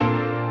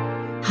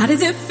How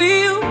does it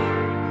feel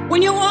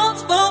when your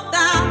walls fall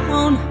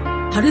down?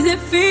 How does it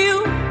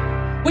feel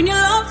when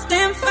you're lost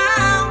and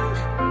found?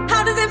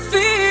 How does it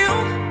feel?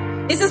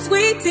 It's the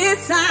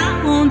sweetest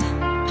sound.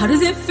 How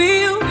does it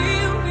feel?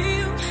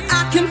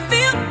 I can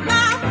feel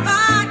my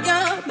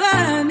fire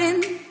burning.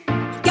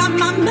 Got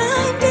my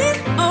mind in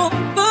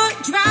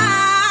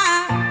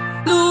overdrive.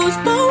 Lose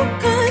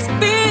focus,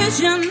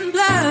 vision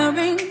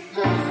blurring,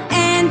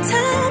 and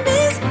time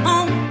is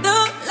on the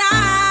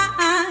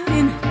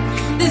line.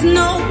 There's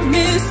no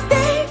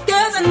mistake,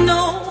 'cause I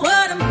know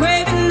what I'm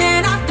craving,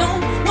 and I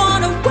don't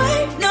wanna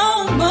wait no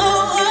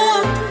more.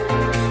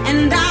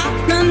 And I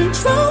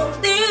control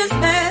this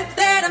path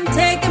that I'm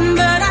taking,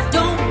 but I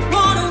don't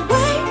wanna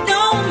wait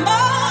no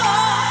more.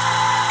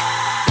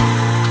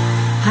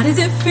 How does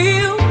it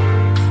feel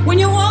when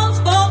your walls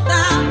fall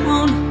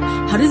down?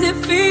 How does it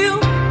feel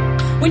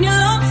when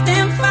you're lost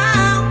and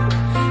found?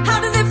 How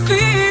does it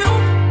feel?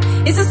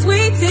 It's the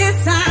sweetest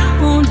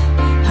sound.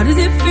 How does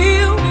it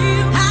feel?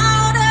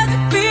 How does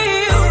it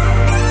feel?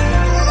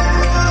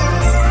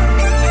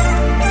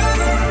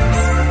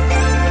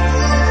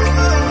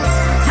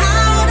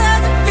 How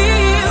does it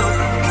feel?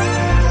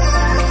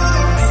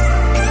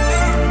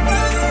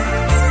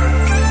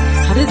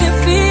 How does it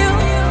feel?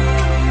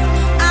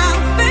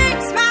 I'll fix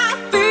my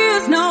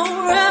fears, no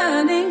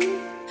running.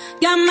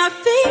 Got my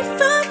feet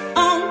firm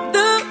on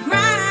the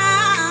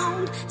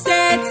ground.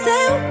 Set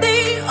sail the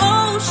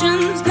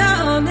oceans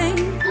calling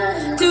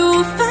to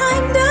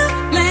find a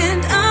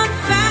land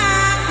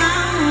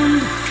unfound.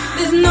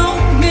 There's no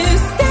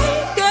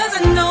mistake, 'cause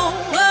I know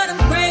what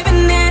I'm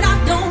craving, and I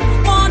don't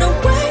wanna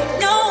wait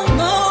no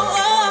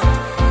more.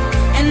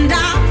 And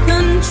I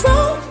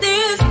control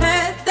this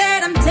path that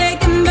I'm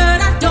taking, but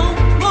I don't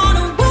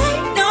wanna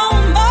wait no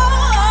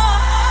more.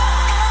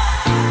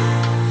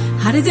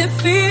 How does it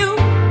feel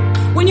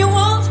when your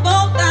walls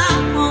fall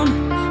down?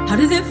 How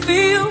does it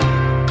feel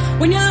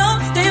when you're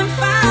lost and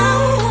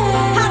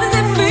found? How does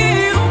it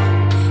feel?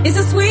 It's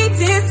the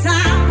sweetest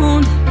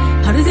sound.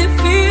 How does it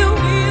feel?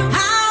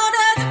 How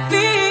does it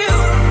feel?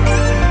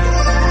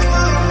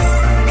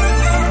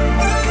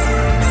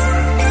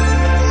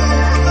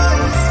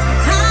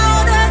 How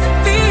does it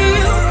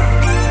feel?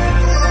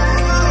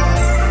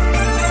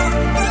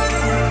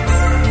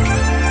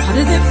 How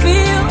does it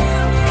feel?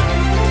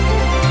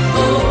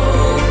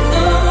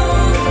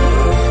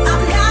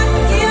 I'm not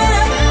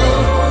giving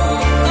up.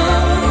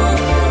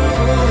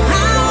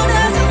 How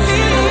does it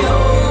feel?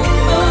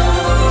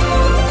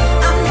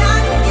 I'm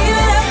not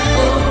giving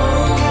up.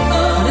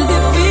 How does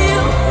it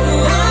feel?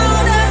 How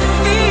does it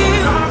feel? No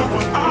matter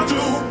what I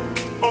do,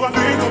 all I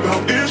think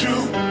about is you.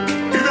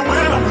 Even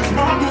when I'm with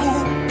my boo,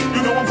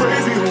 you know I'm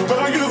crazy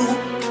over you.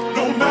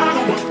 No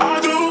matter what I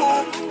do,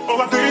 all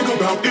I think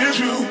about is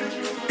you.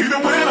 Even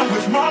when I'm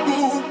with my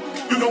boo,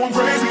 you know I'm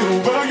crazy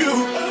over you.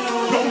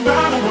 No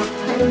matter what,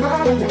 no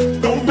matter what,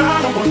 no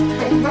matter what,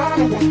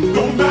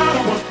 no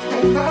matter what,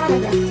 no matter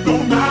what, no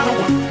matter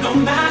what, no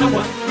matter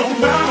what, no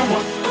matter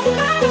what,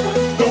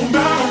 no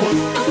matter what,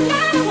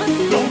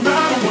 no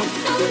matter what,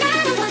 no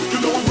matter what, you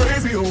know I'm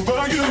crazy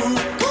over you.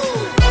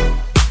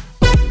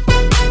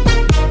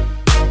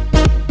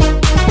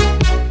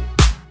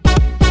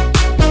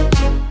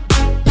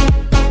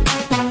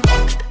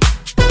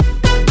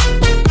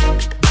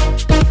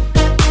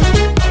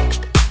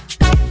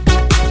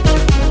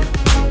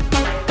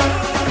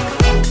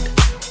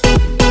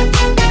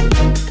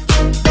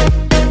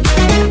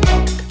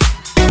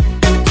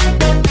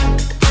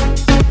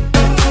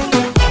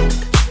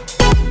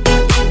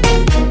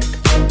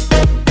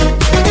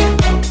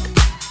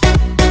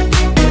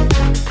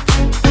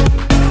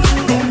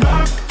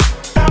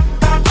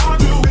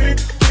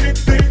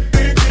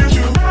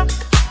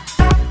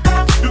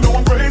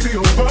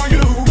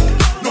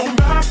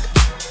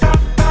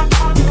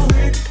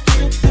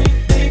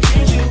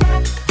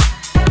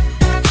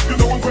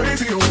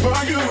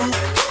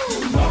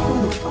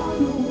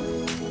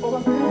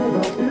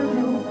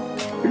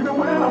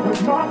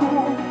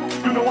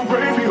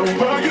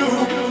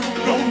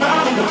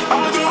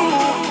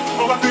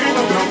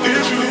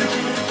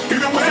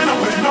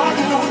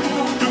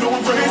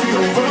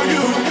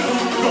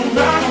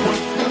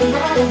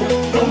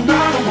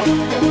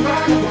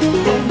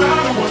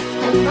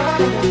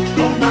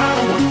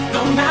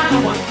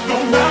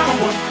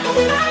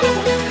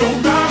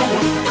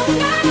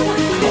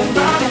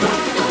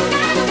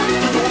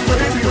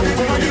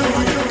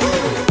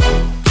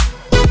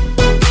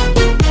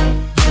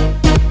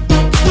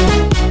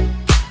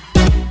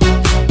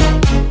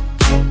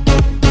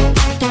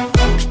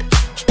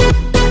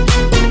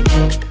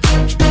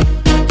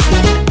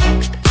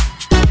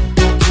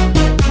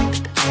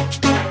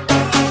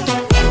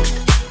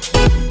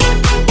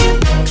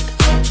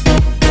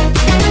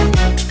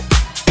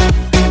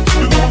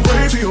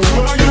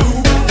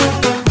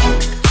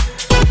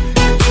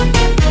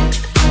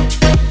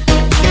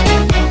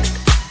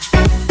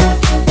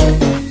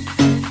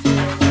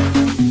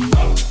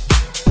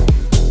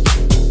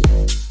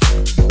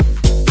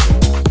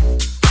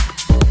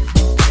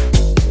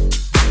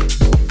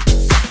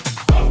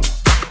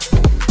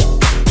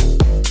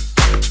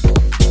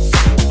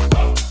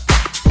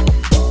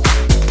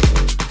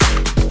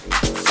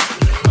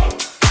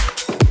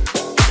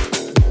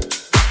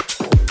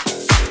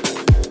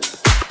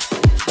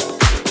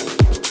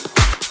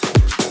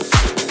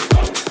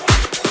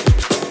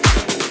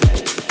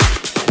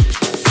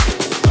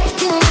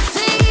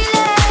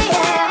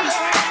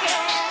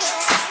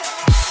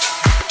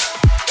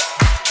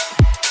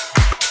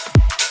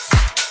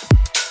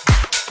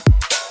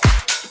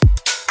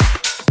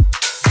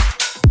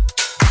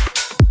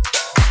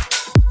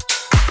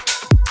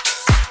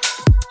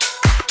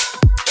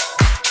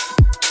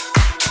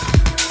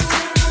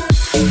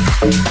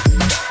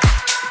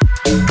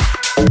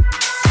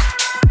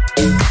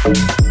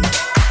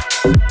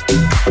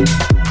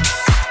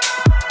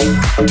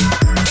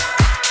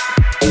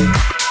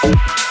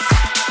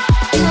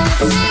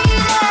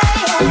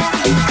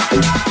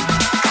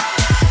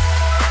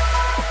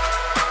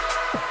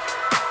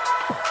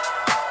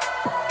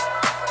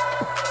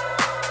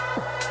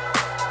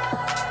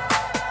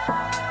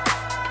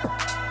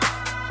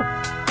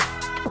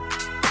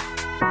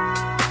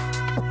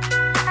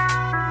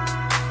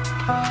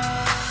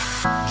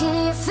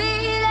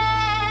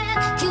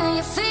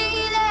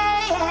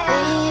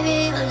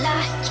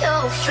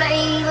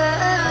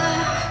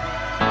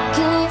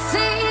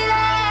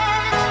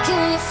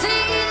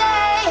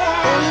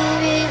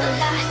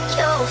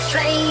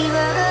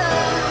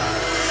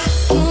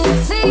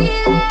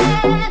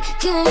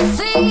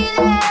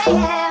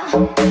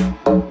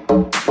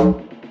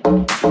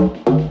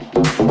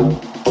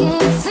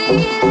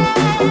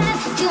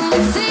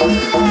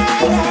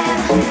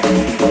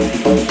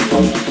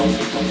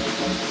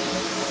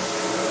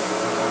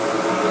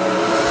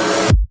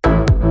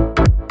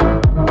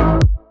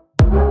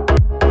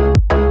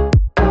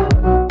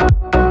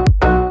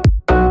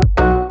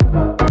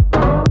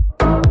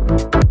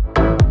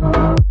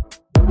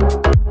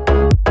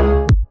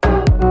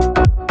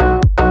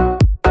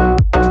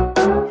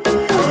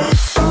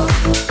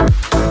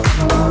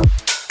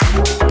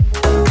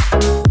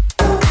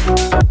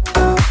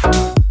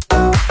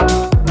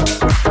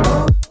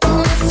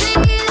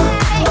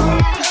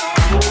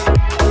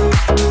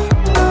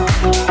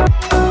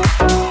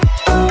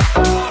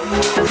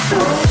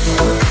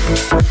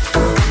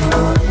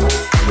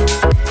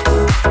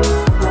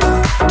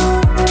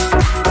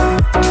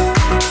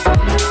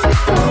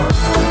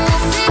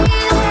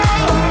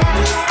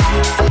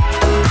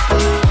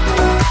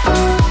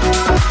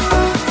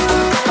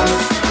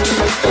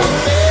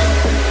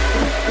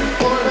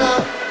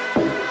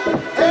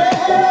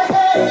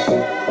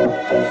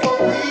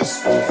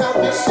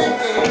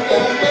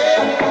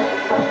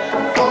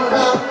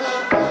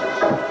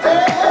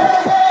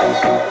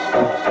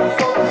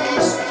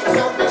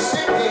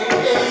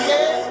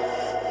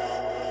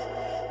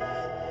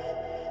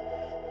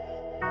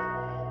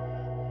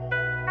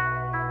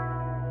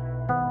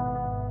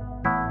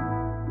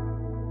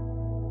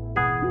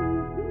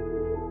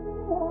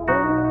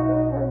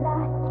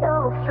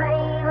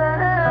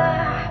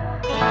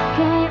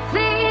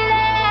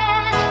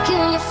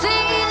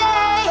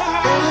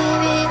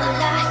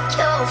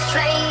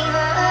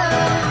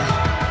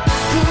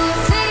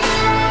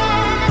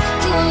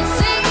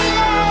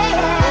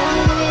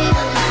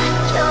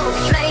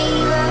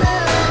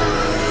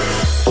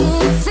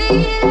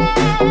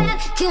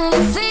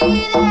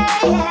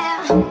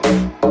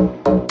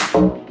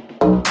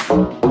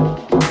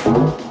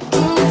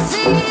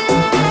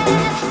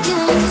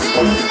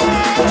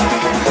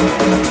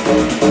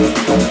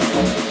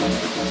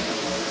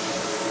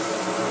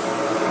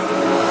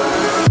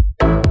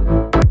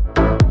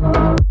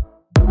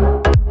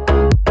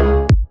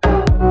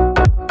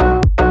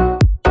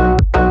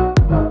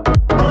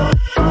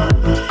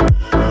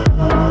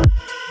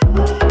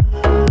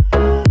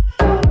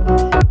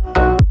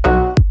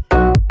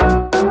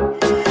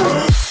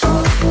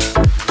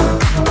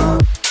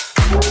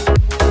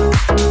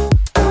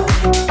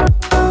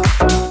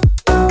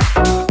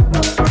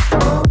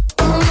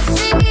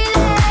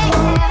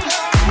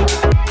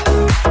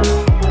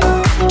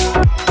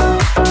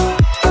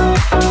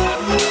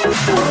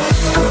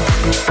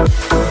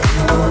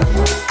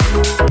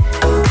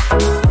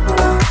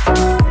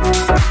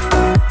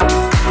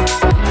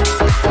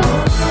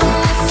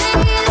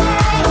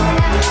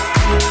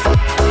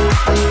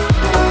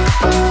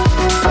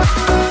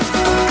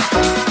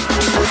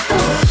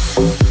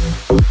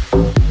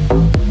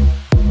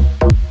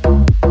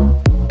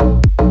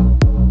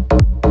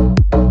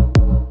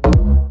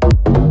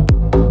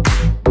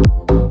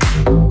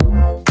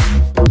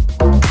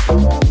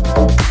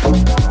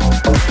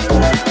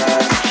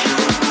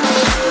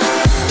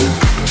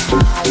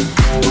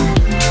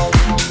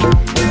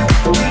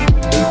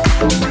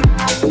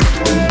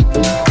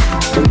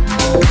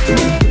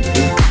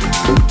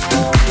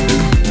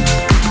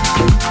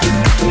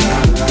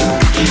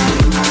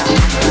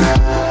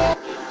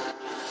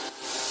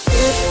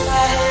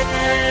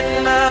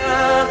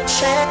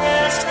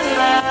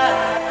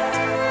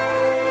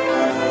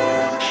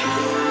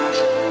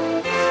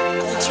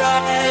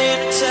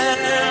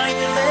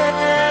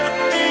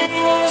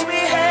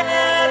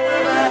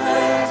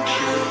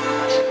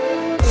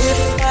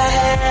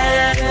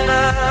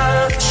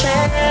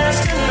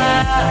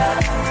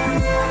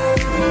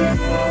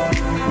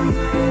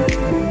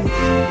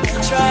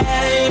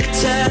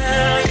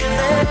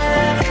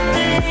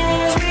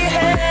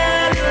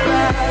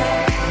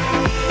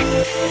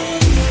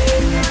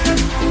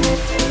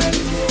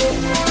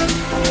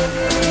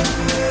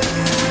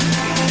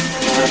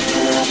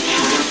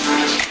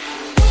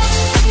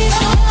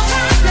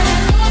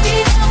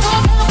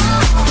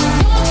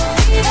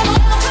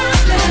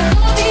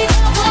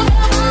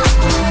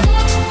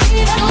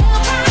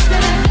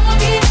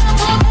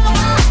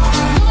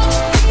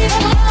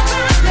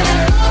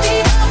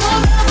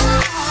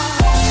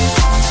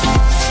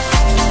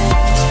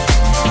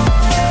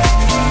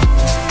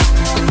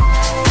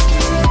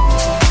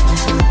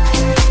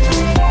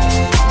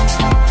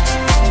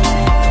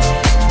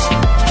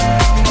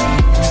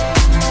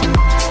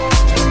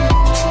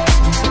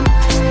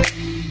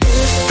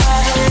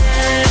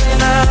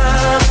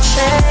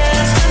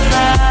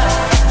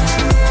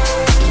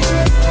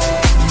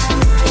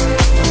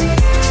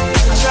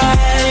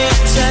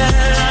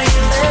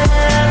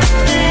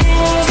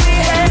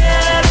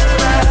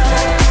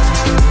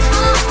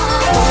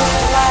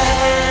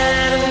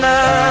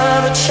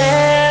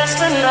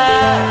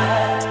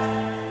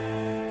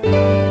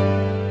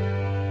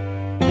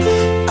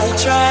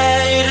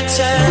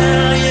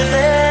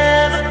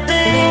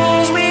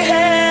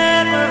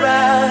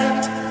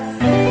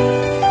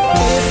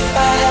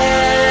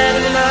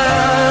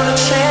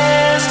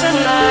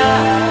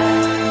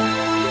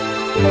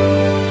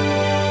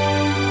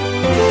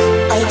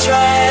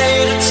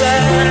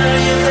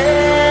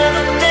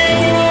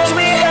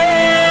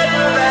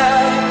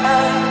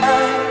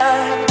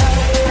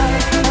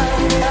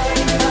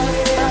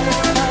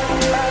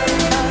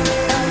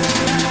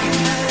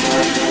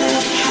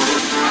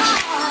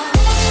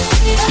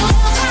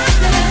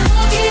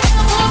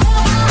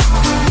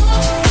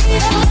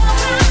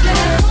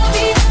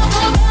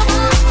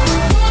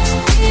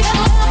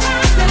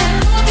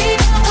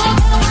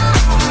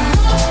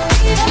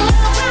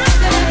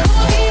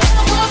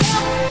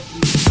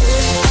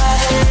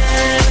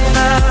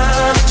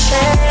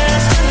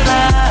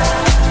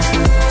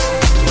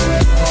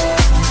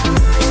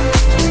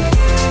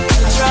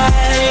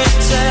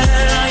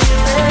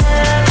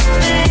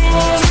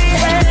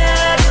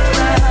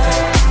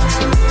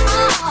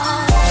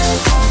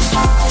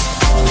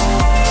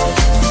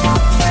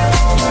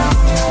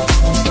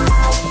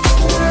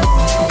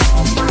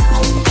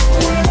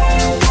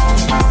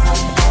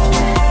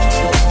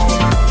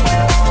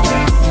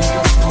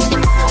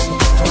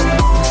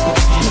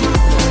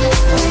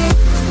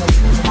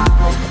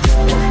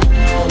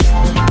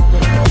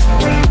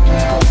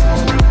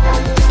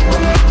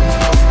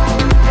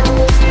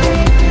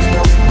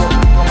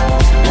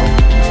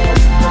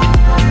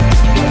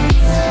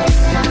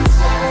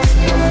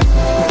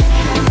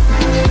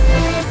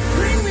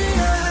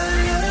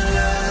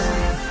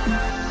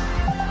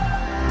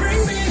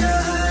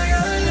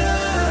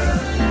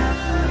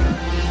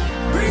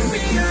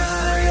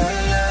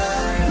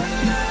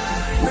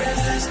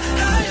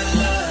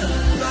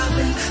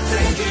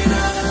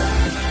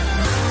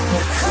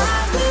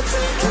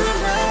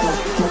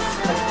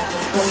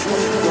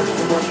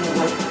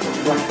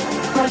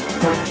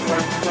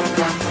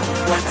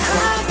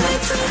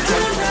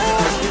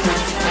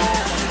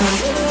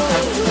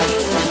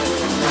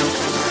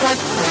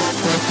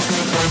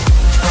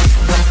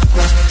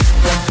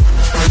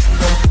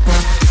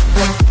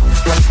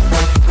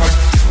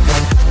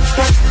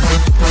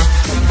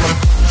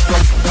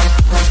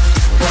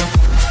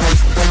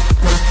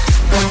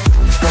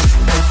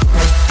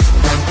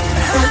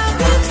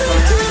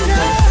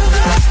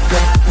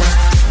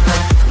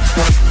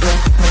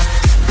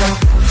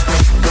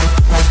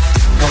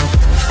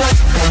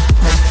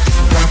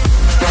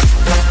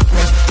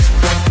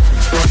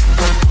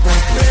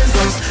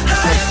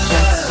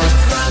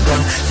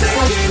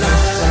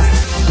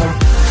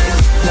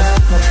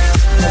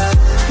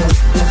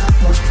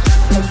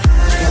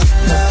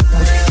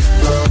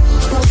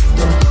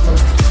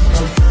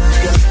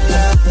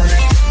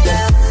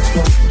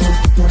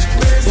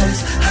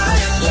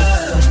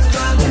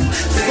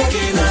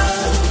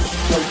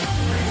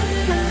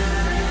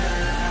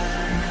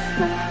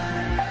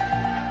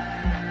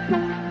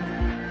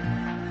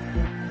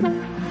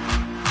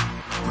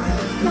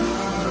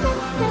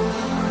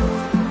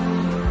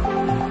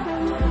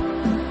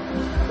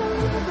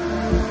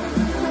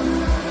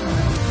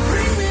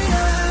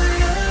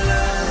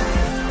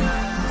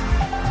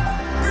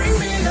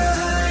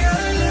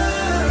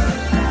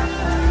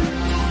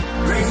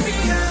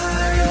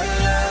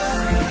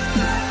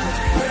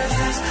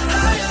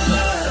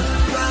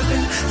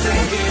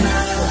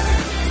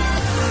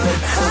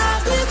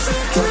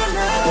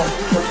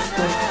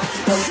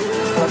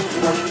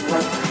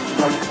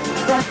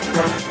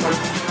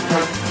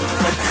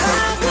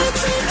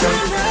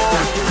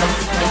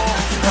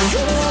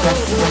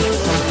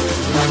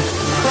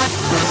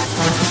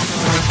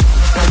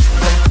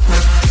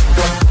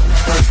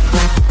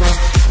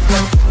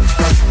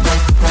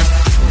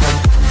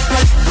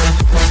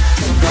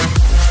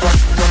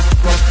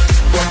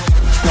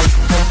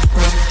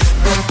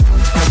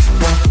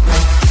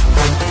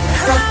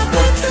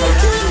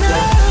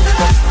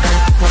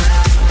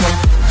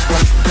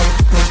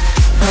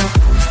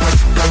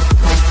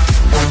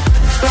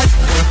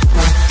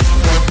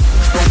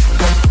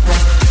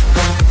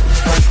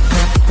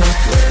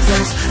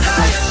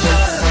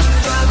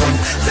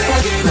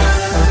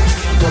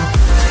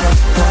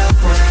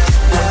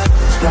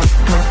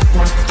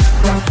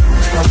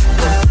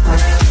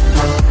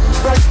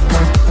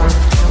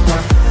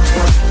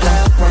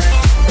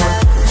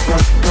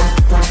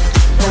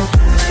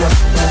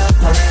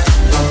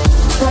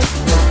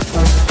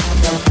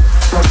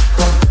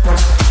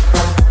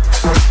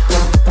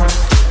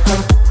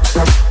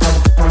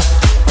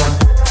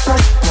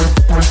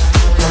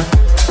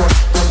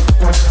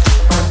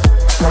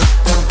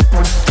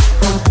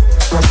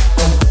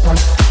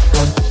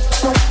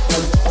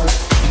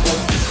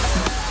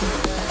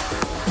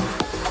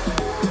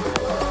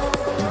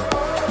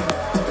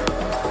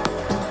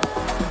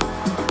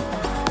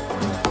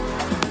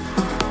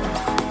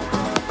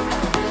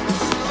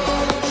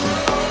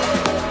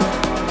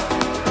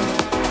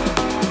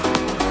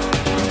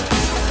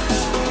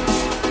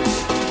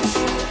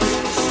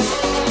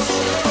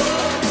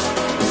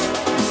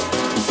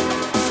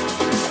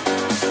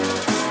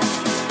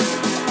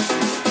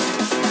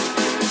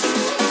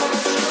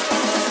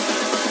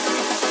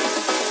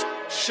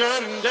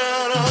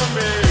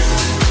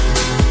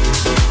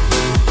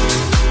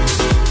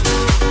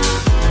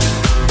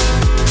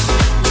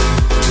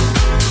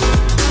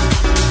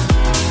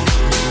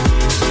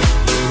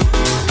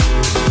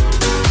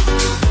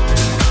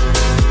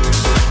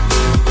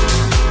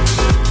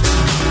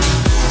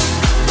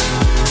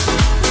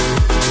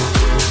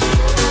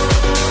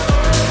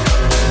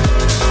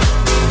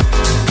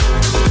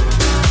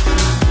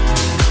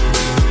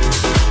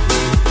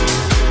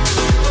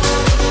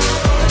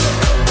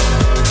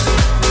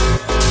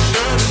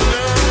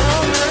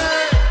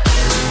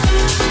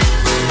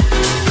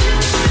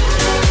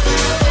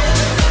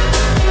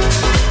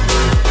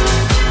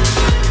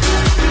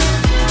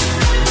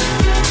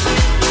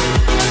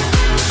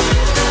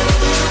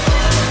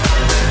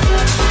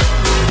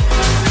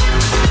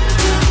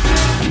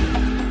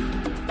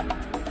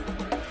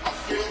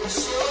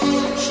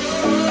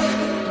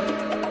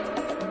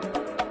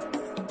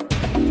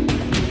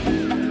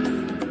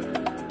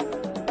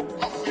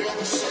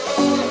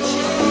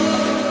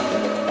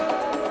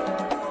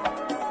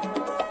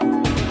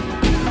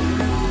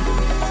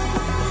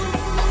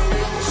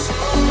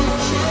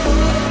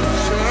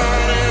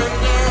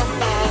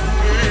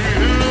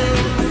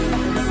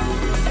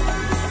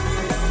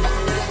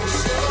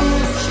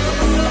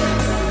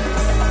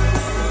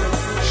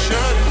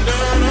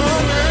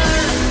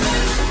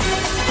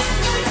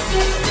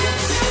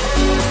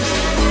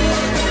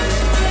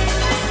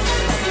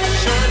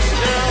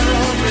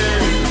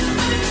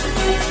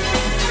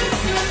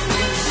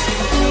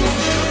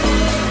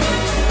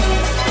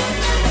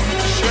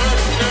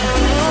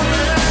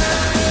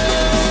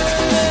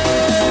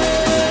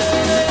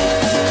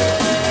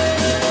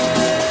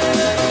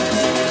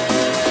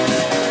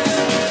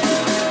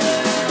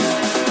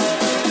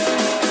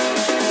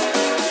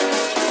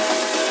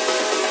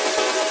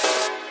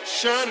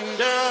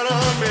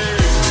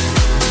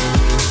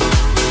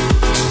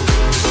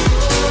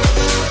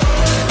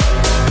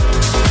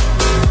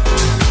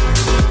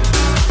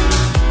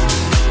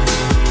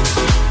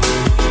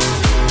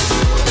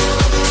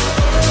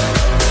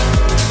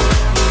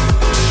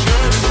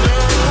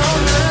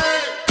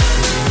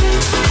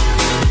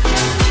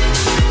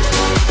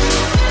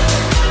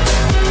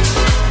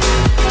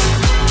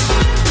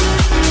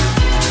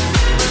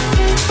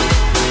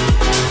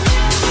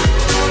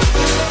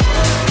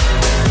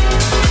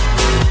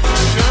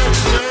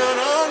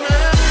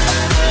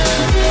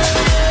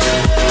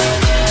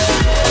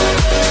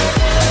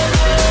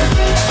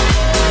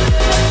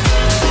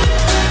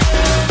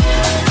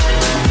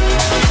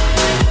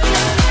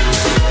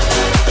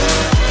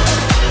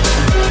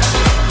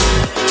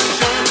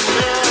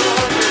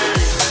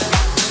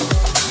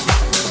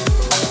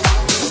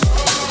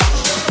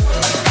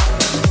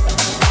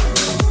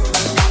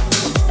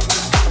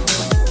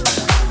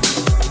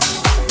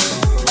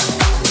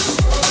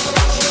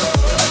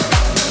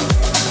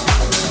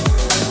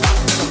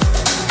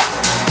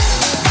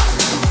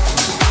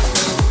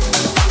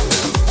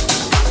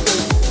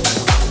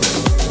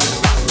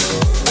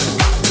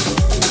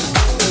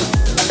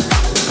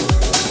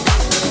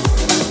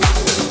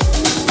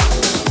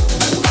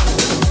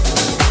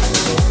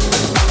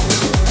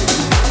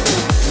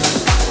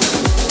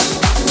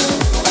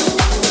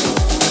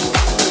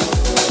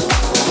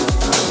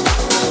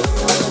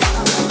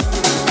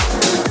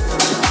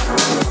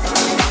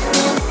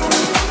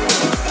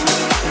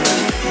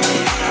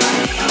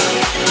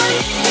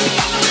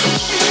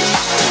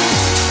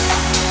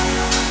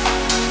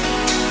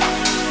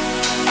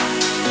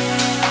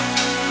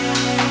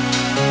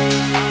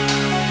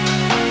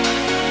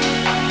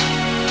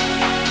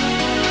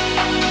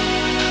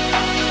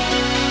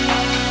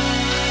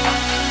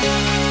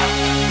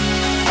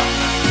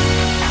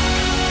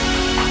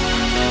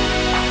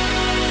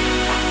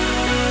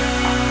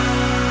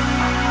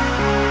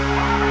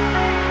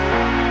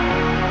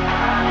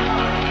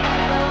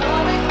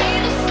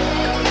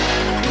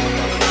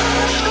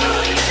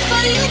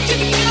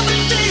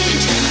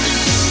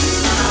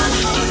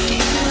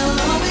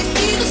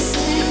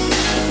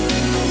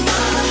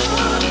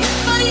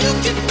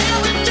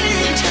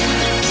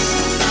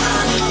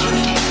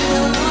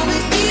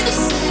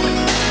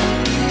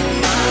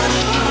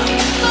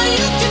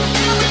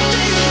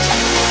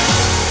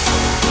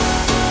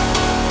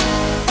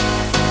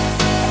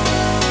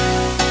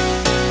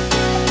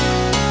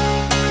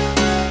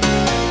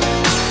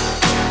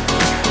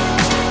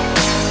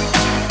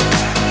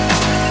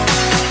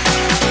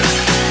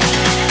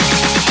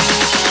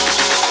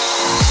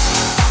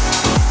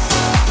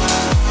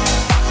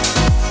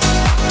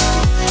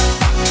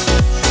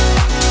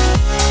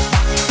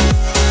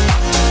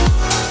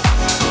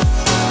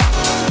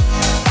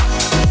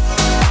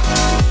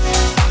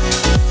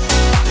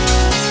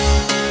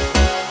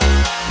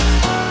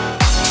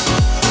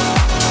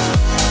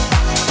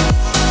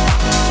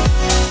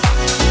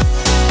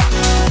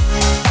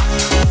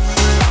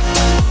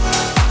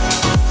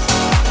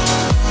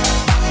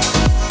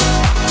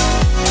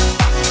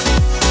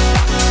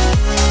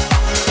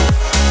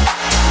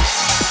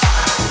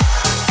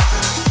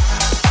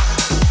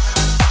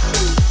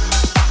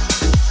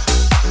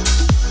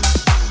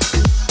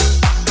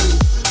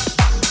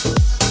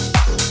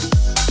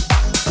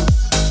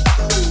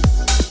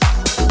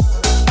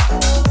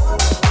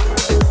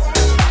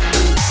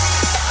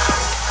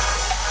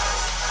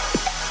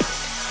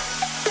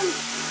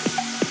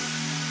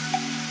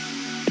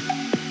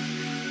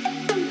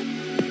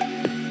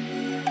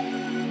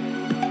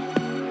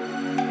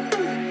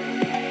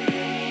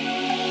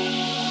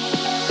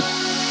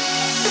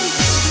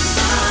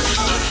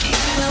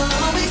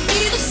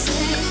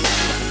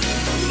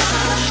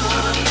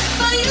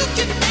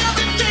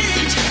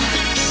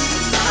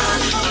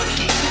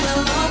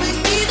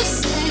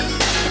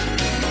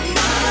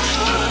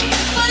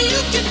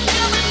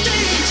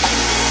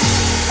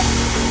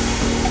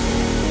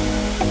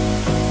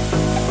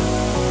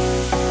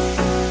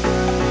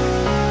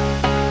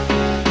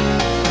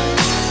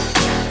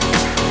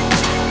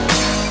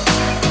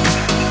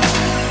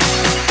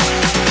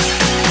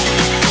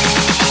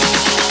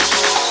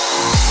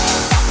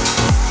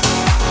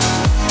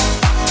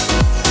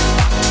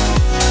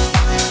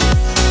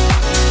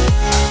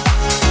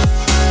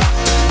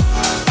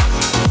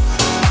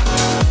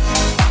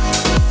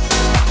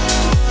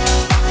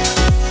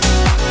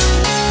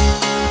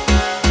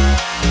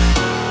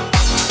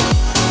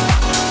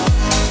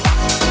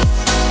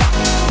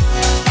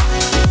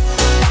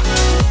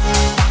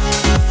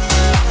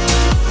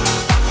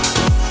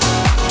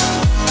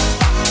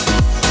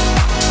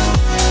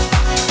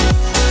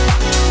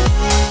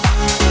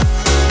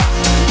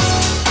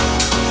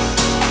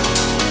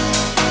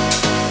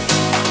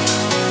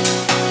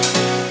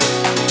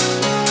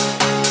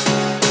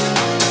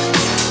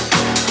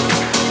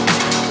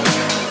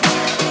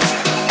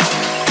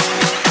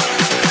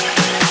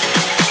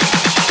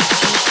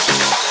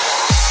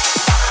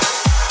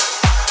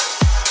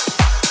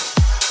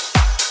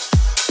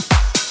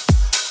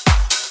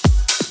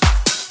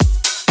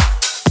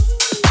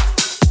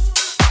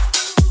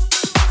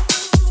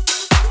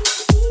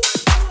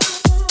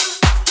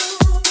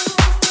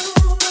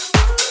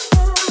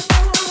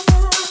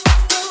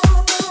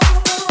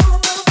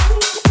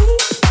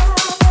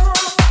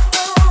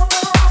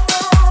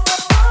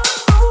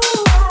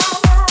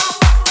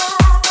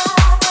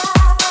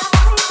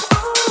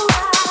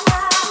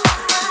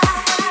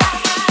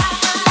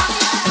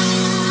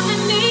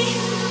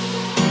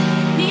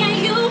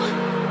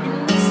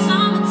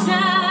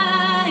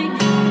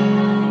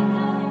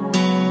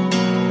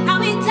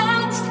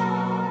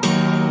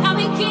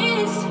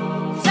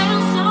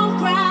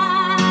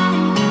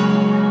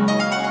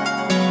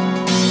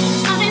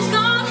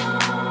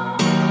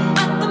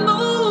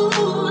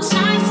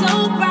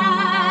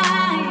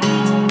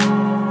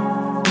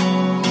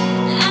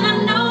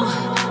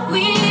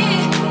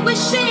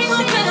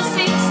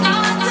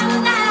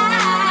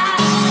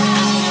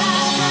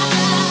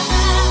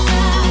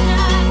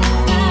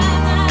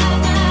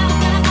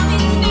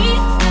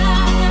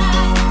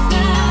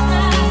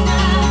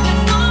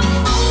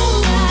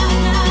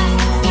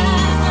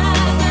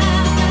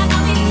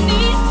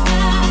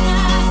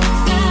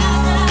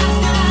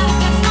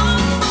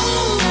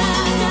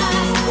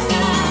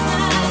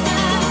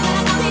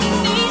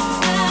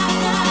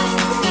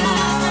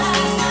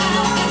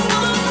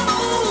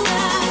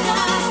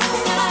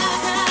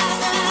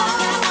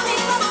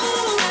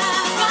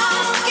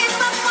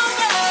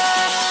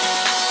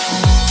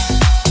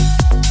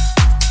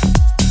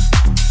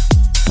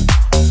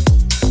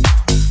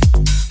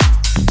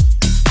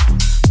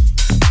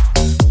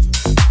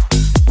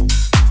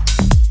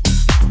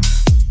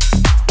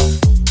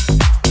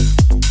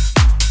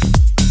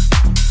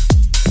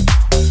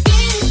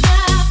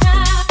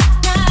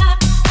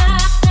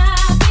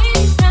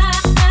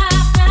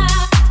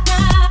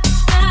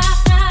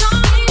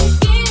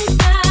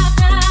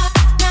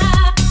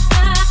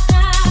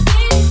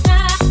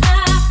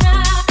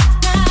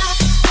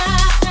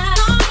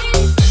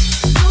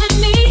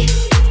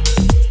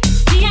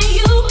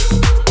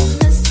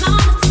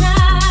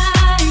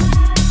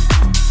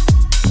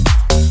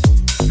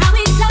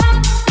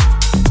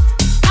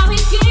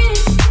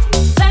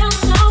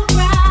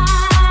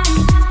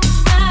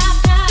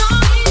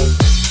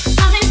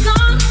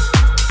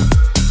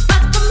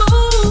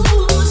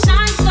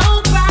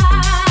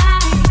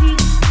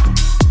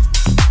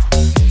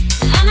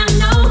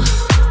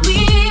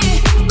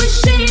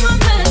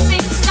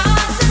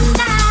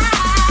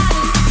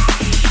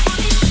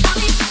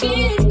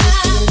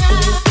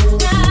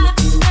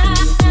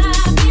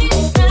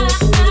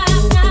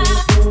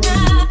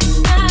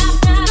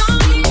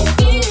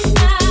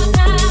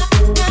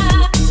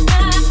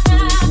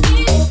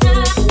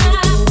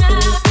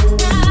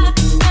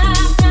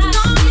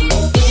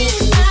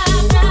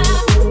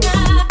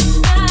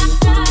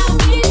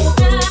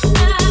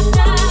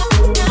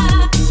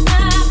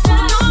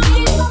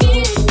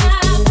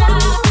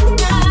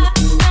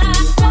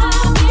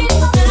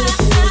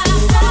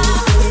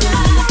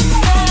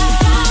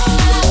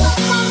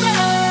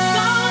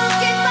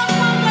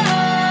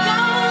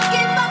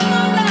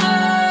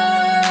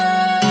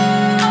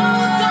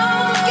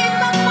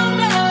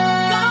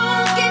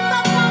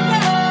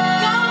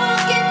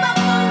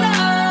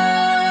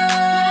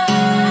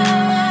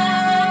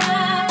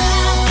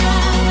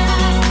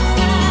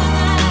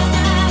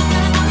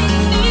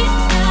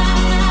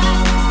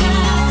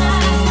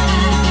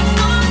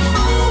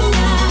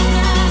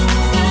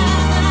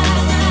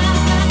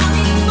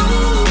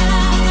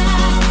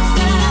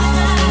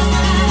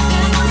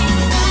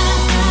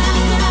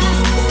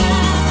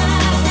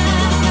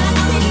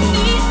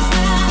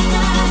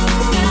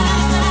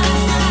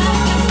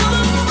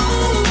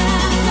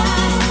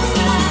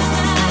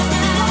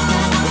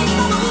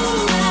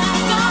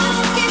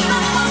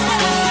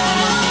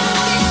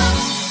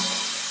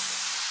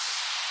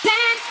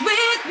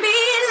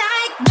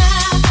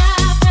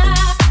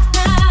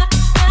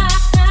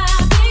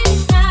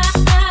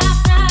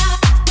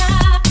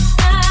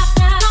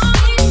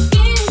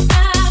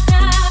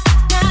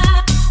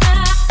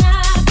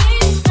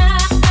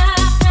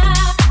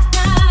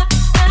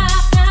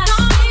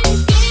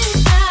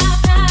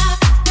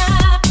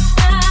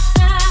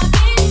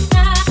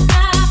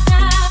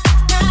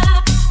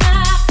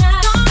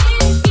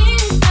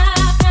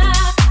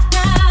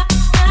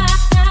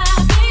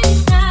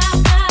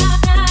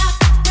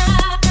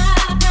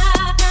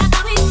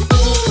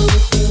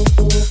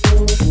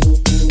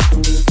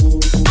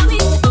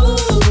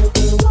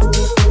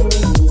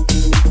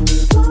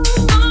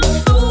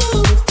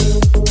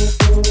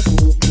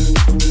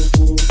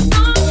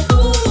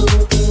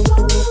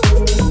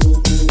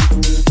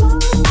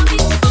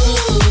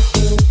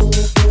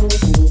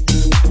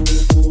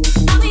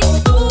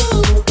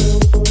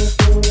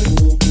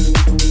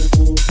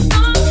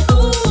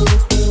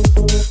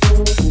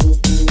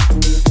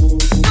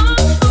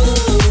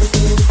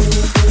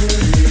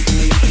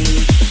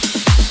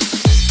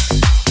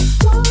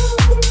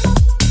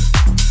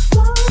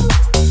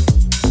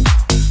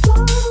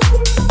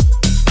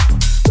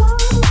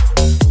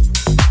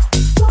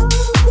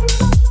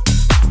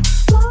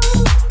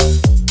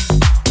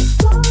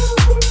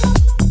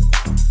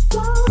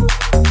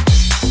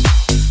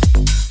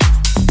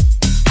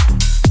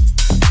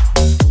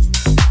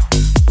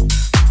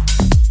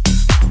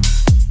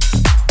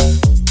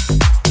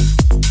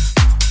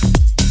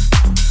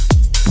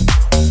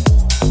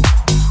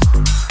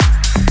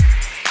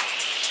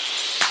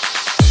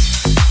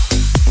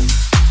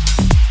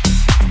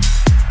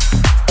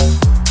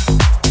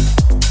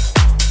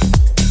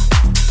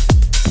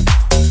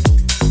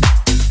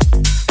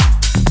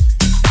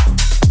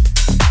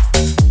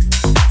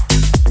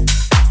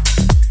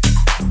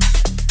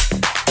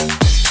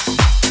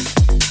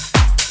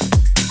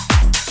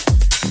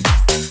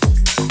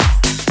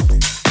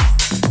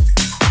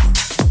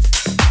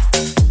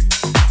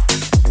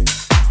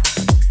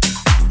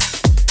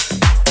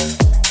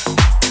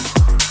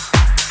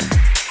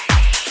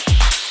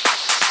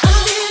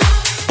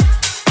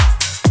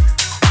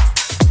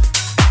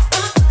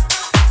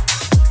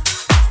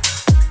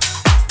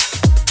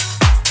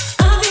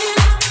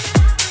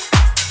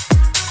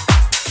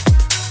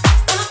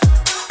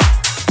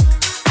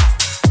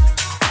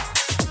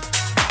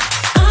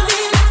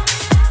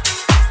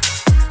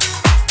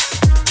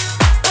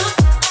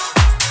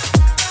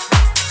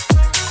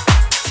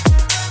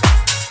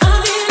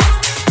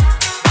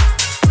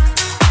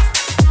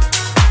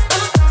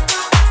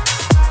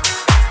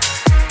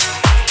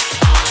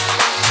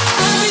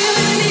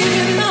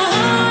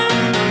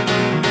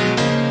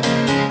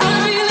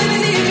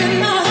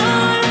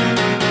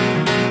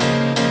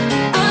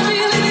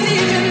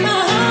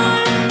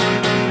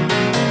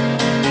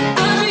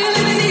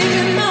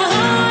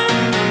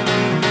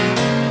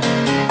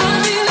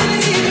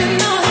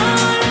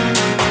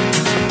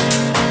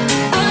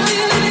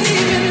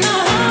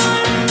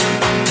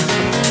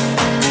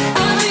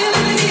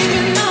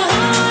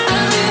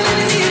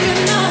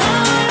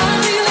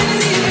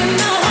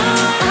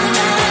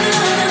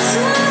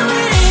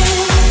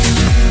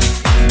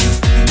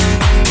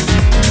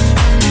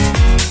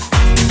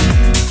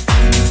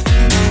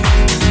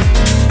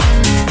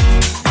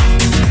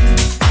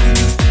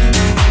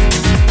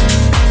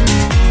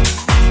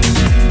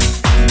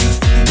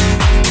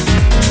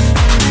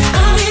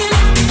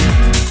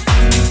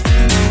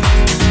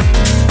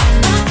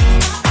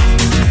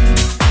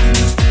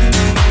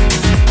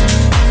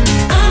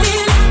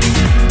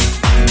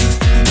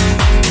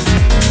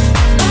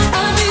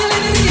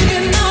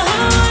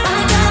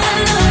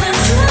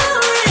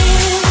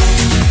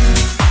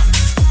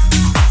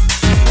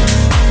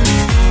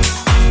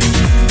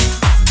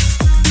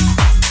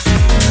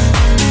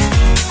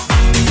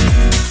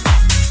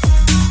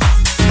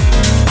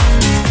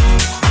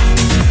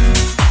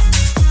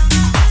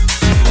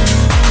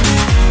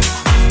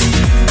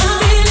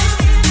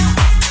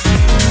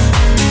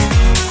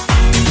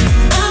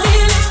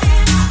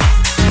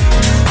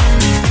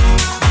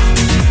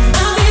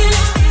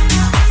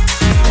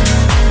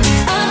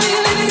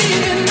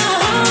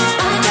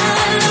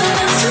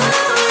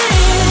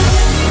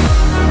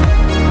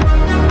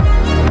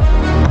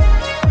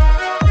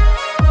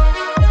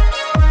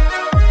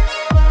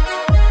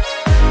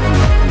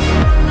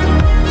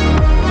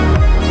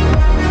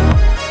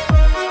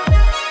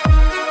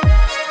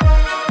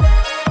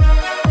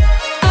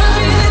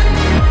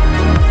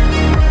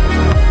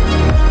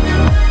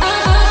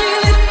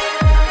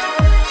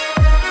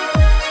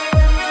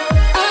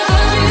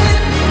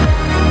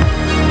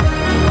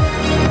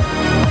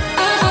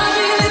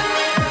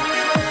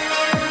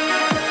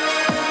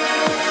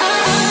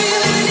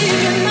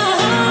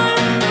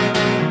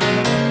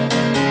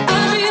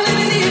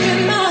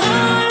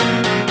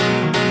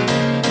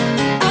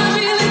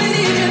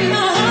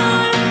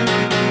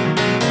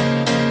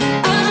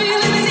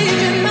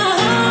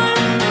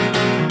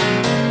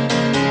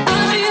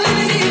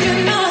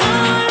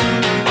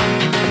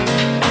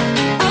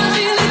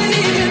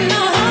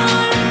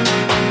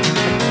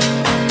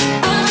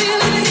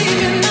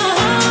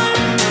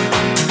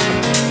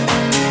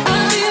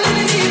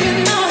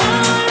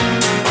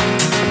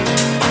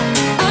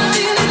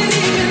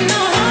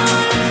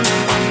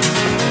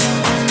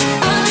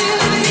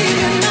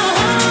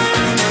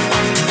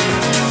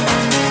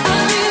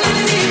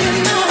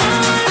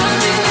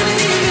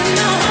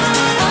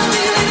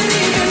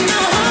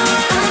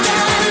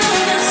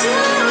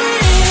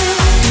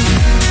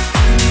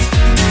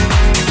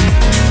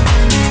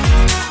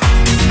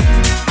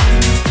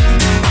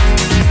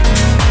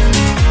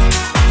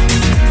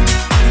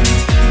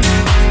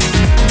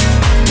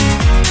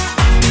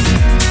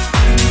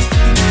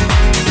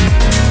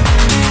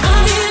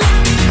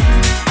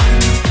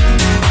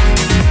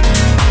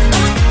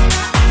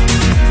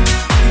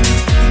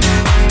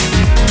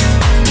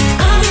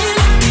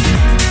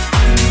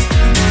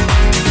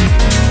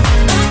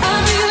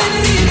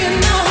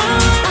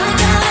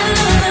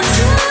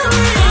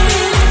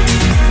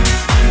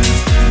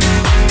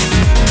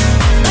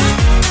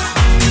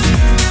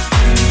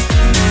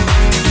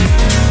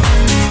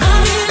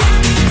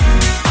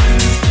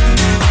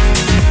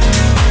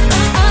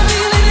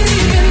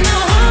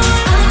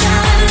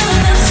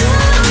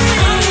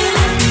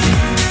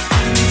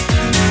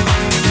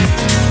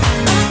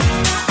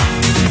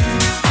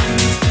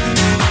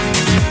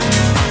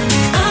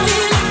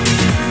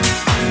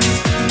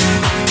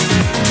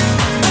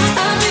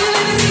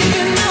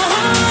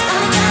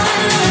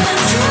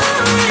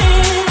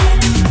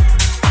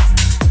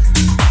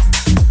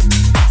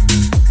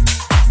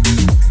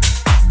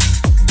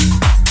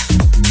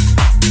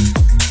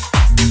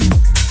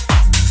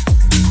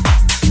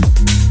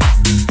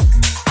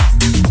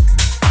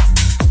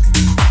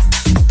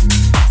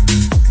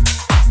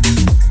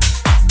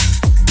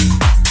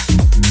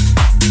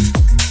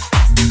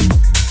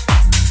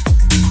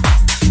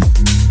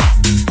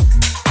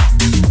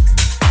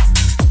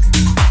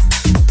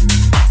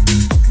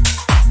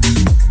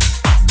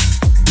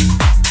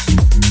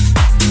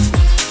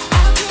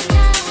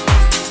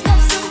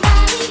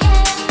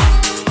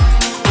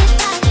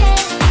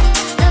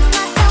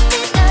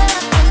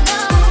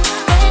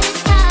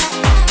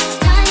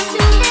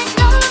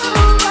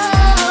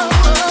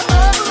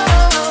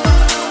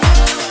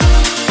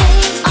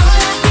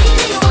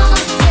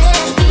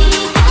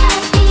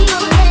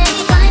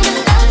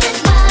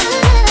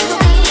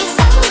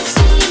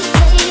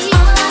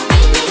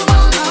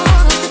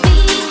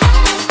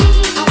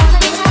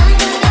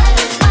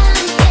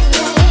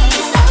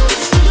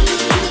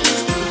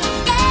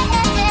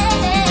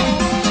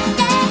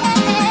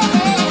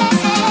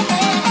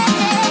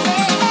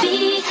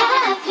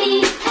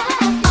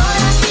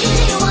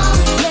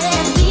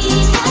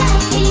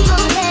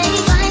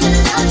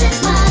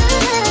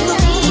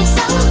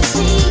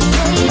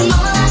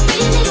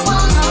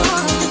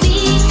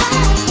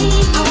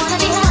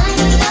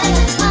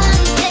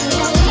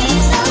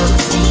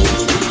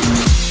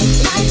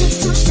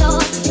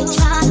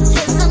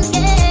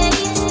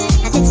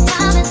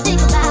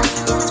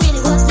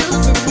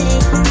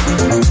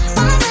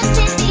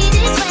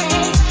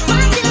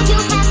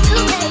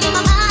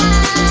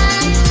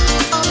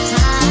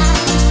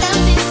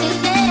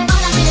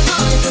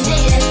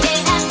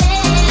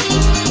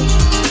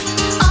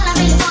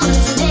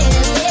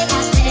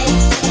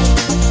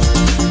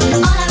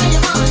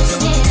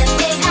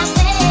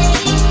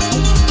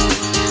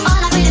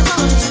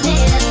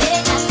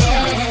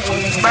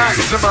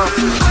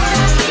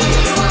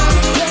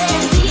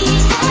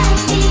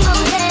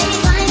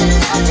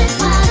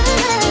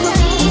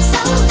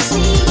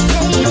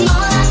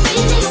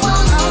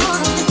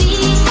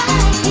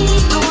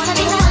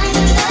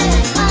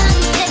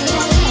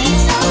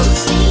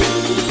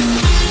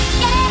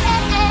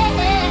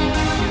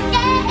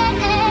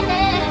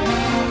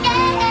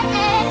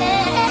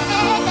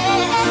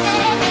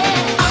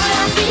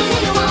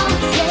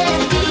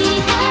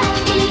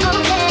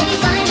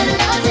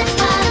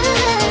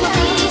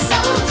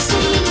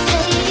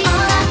 Sweet.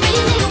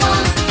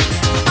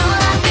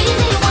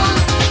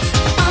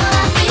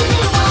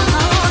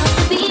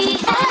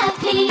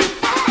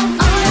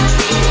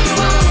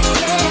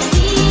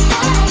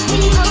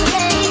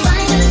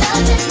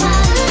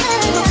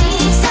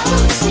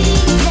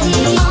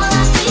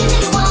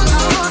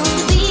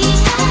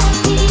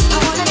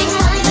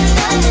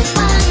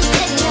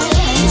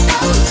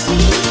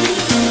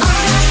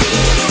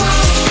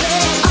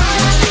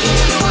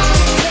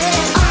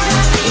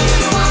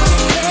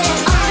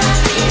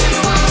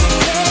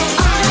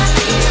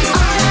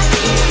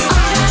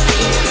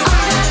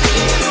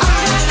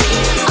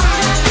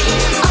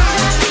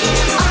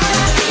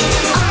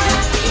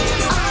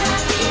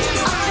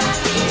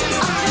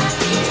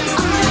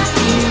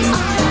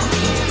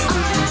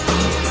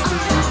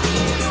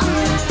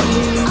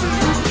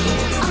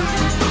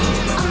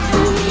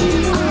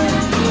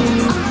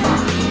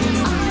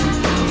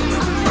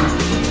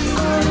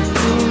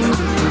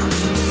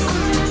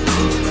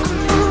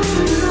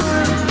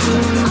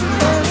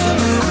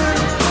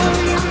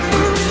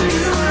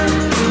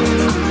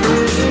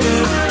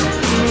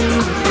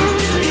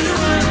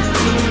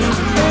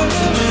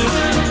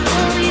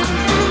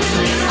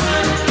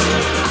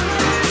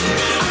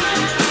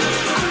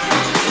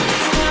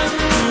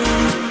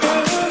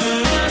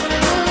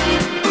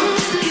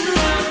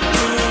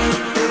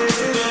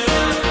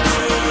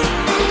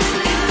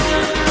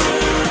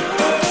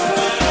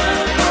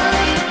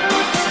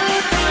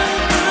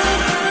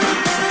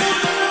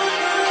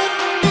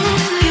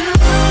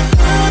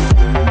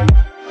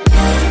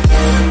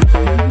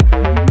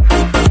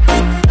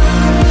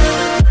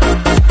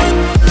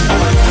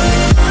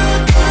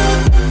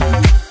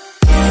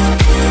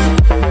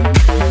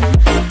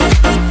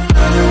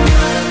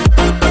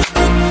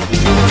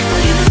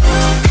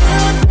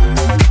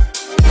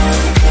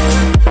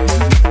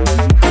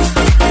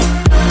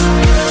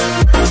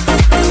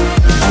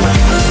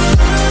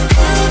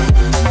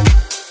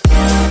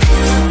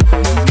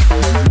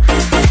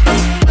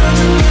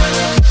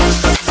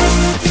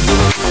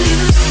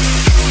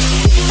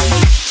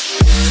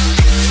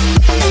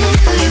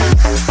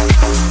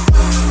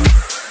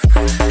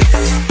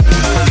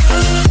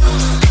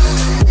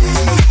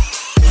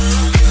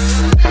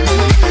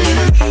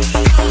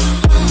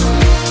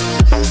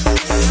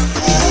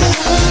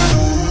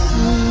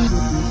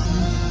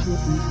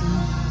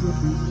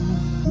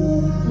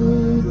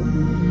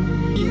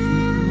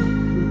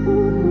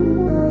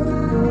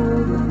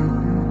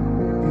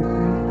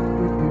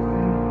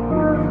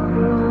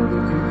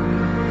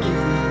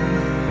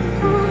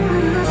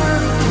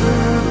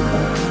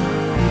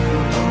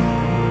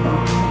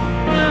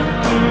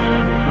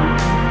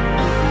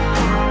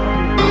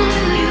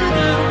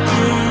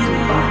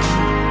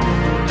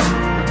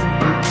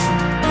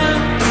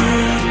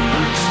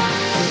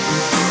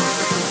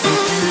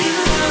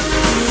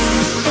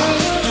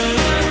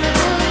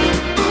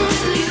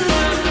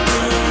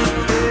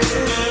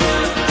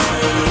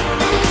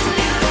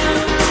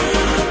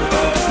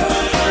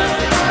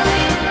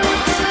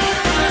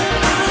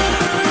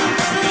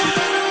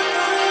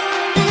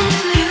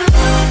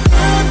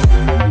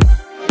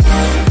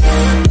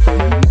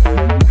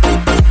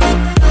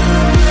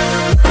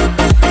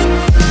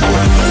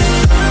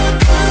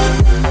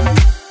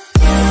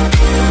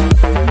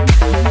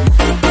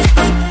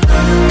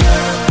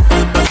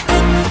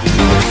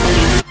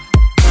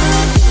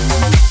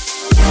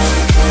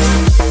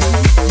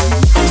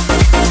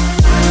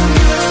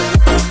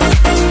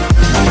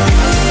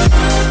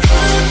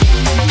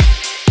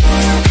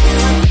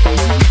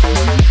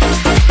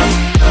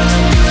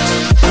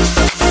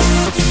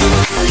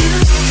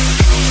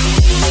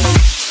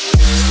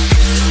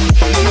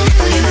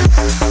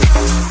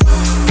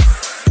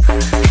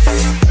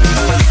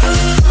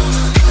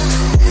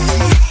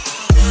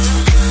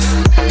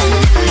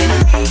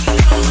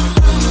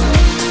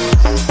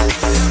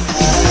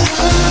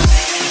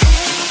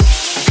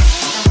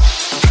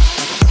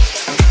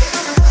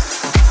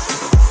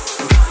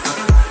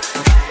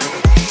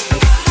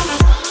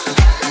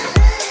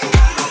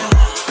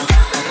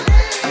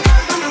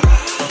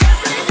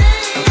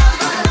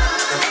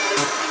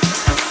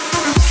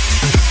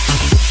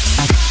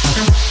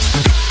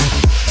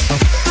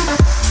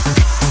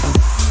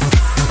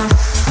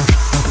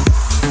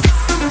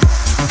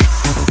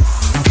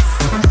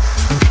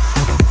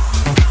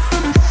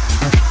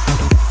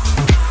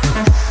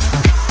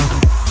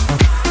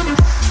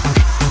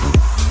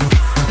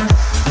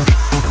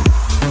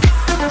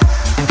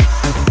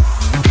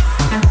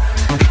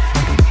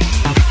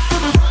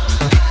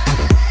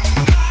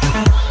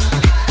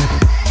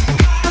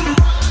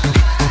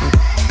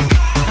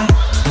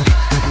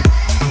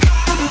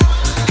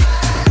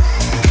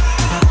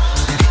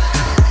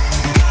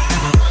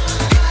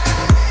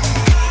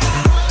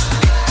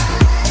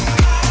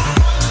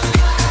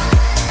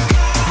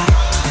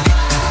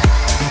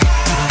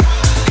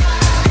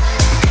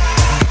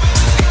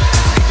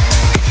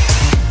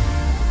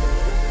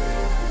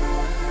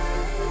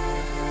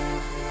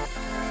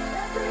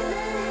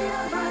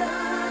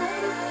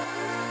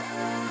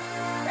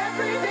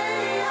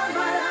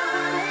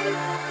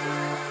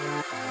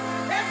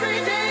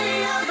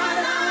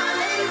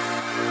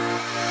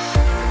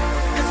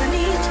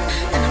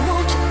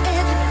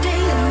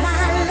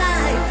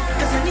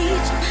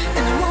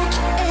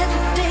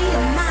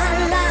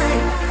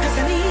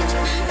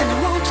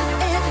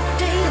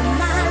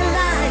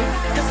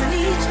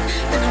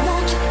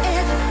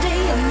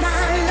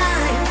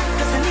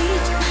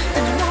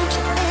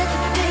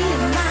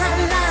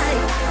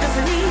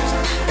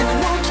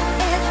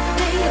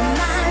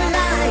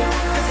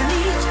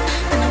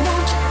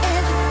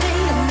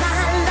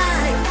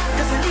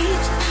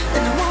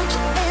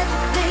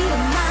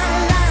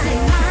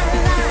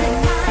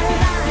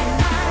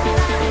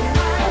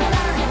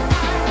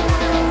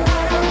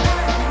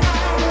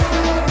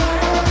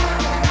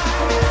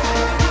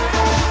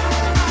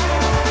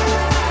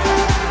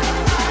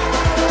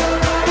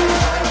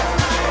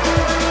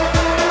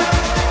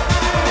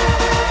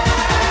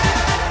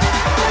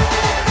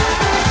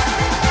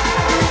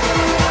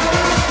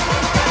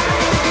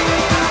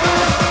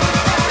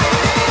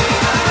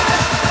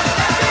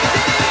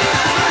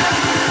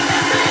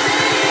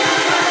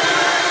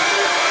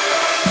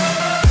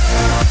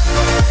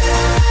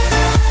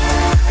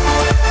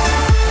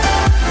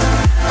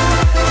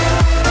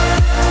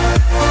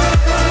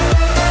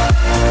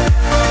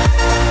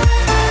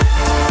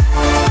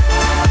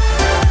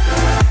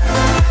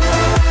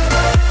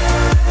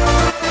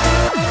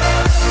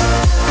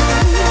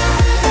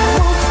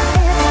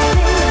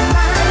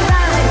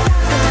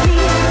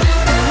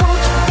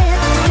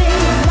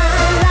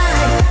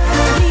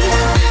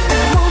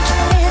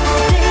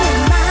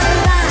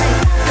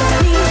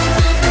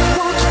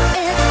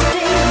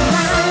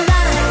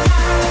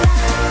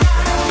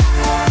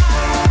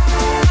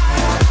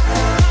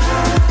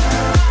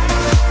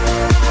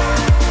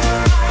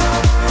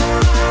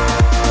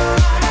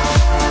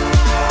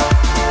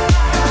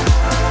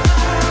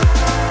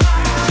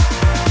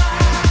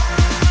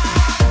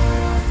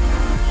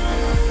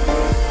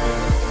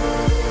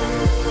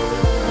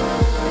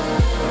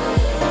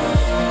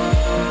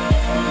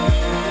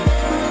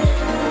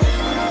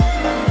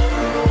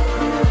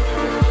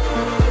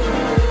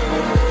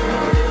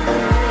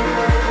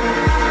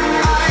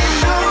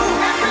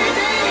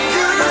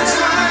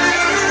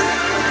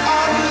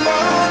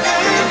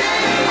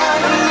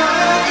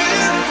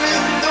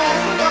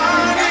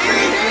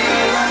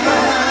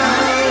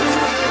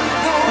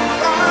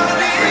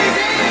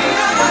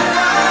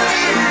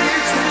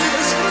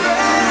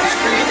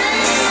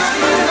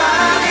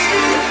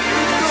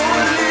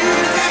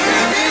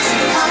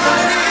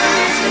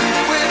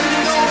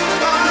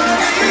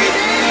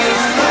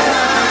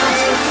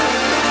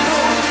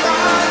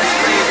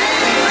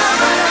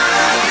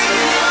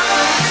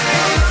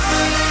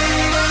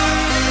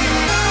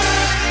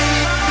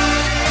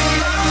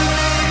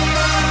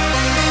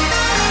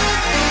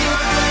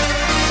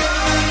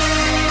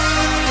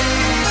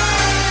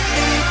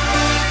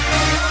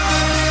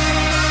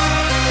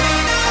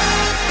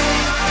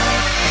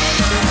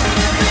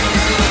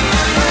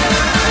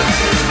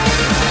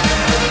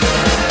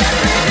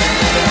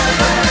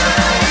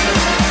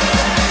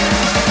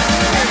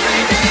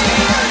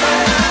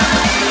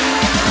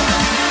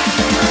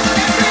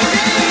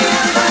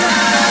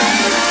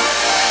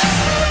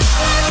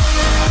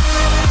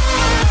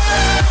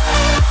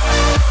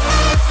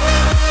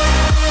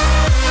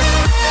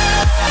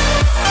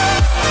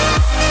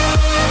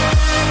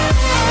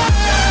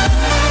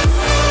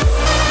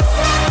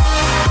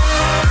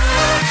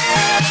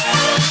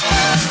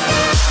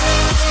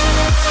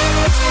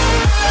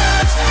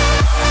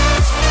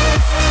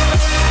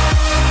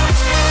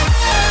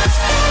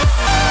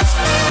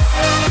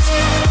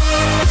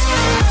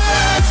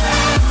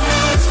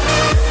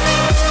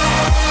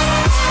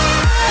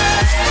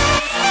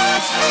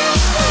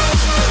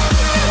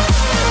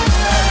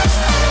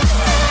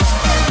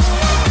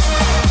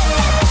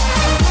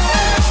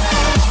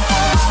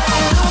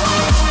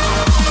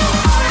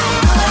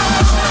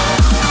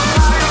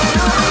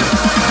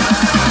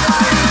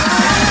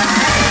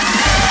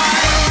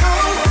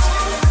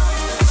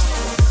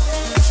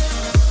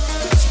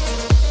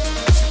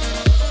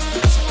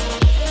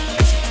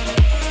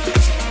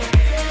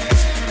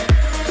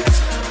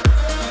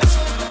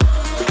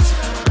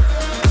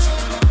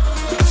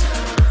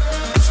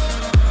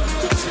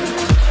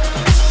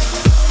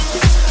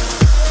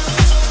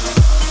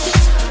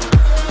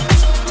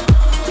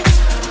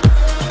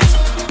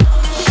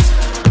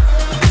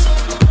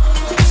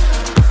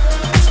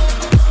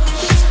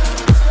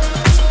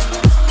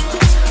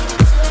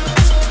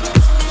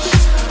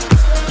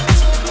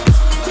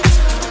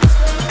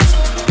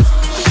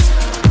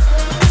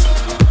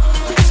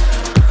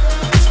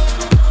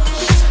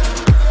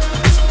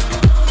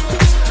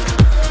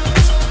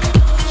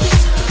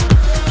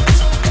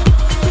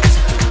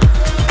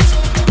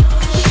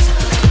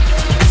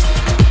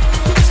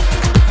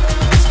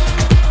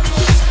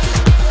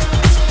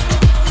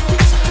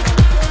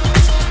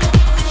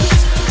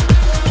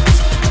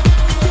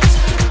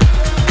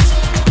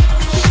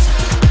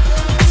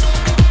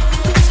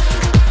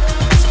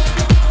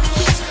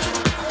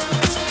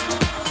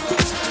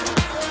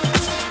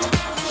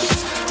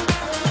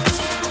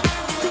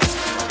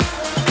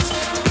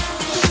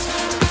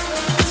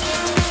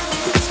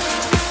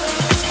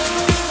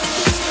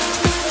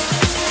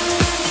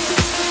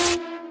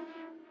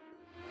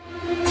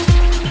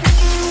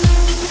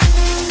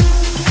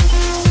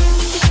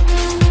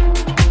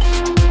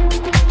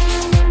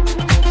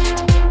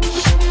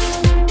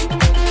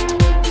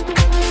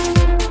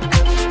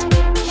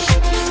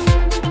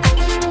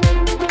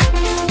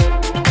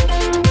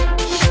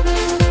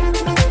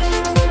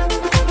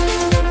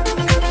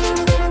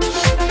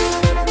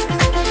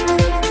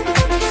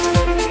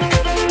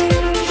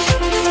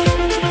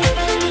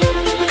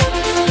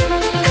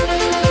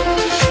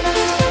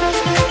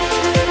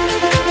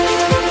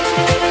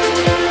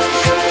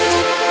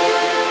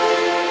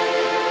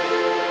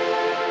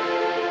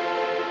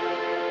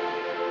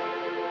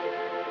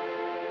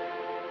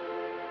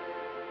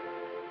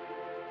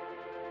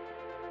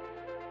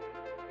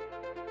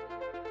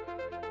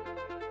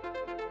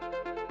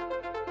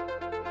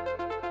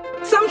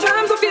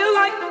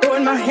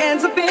 throwing my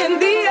hands up in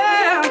the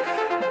air.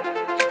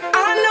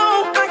 I know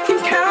I can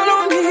count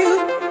on you.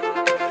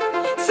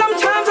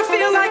 Sometimes I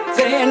feel like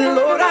saying,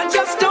 Lord, I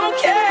just don't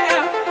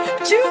care.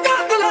 But you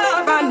got the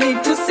love I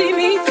need to see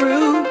me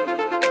through.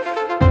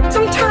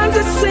 Sometimes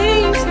it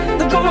seems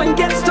the going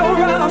gets so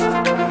rough,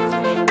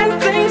 and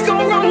things go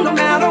wrong no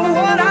matter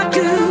what I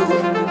do.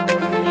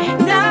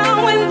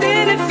 Now and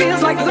then it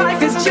feels like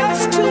life is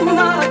just too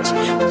much,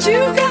 but you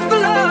got the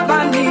love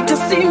I need to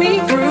see me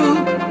through.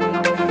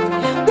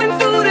 When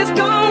food is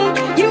gone,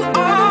 you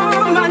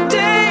are my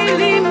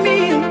daily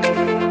meal.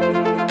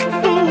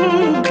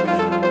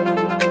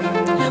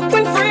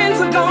 When friends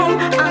are gone,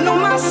 I know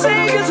my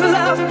Savior's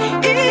love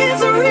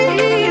is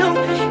real.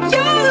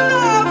 Your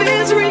love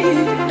is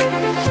real.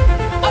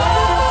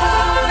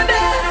 Oh,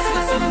 dance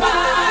with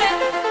somebody.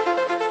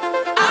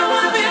 I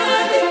wanna be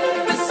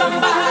with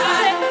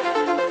somebody.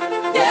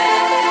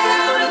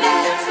 Yeah,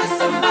 dance with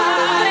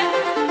somebody.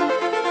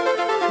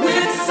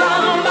 With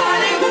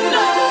somebody who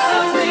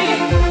loves me.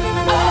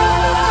 Oh,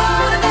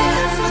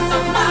 dance with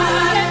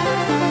somebody.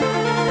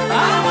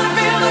 I wanna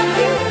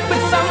be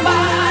with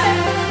somebody.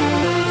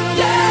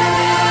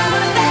 Yeah,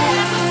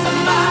 dance with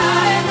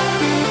somebody.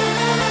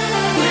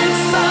 With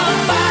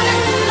somebody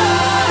who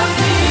loves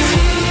me.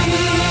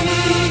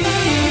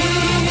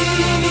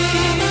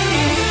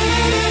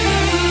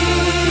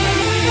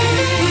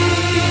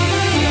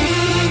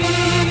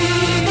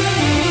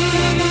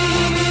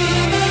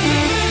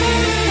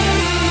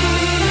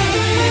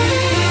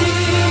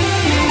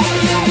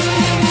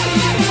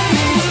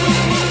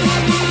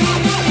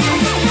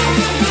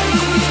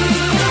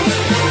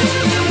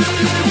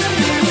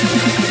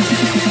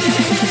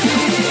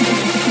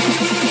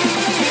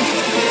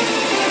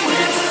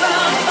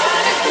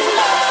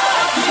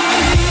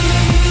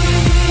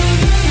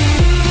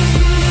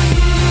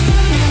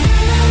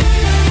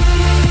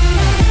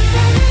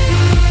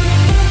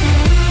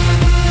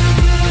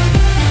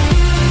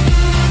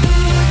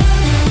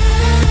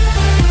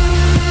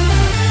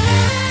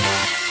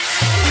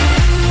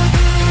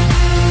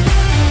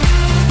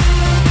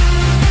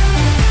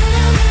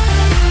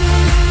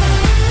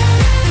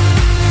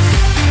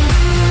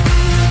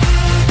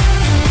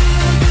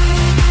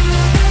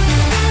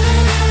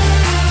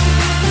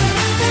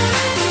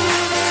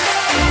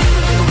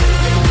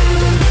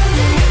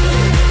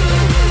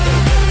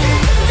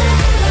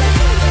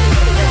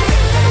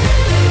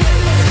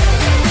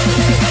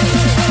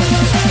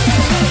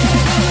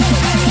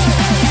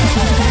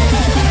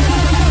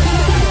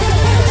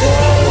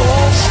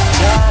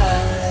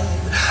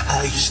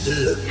 I used to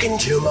look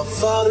into my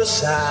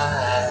father's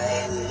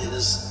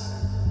eyes.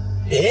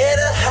 In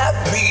a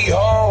happy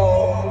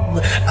home,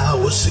 I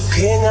was a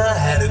king, I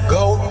had a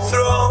golden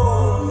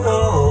throne.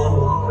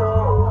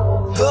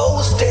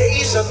 Those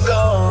days are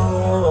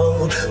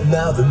gone,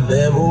 now the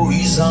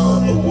memories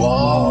on the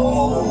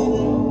wall.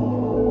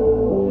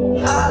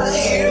 I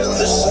hear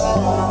the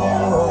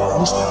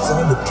songs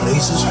from the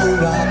places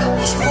where I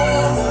was born.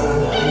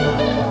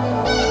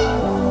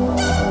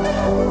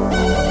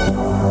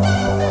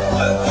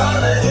 Upon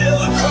a hill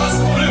across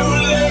the blue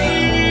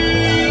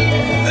lake,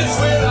 that's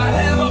where I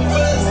had my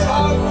first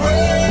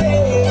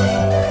heartbreak.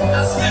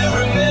 I still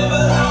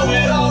remember how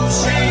it all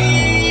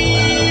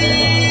changed.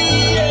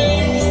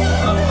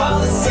 My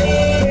father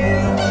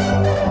said,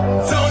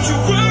 don't you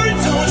worry,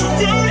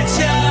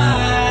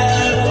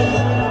 child.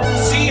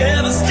 She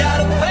heaven's got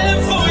a plan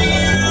for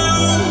you.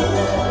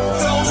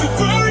 Don't you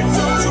worry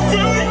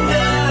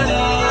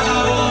now.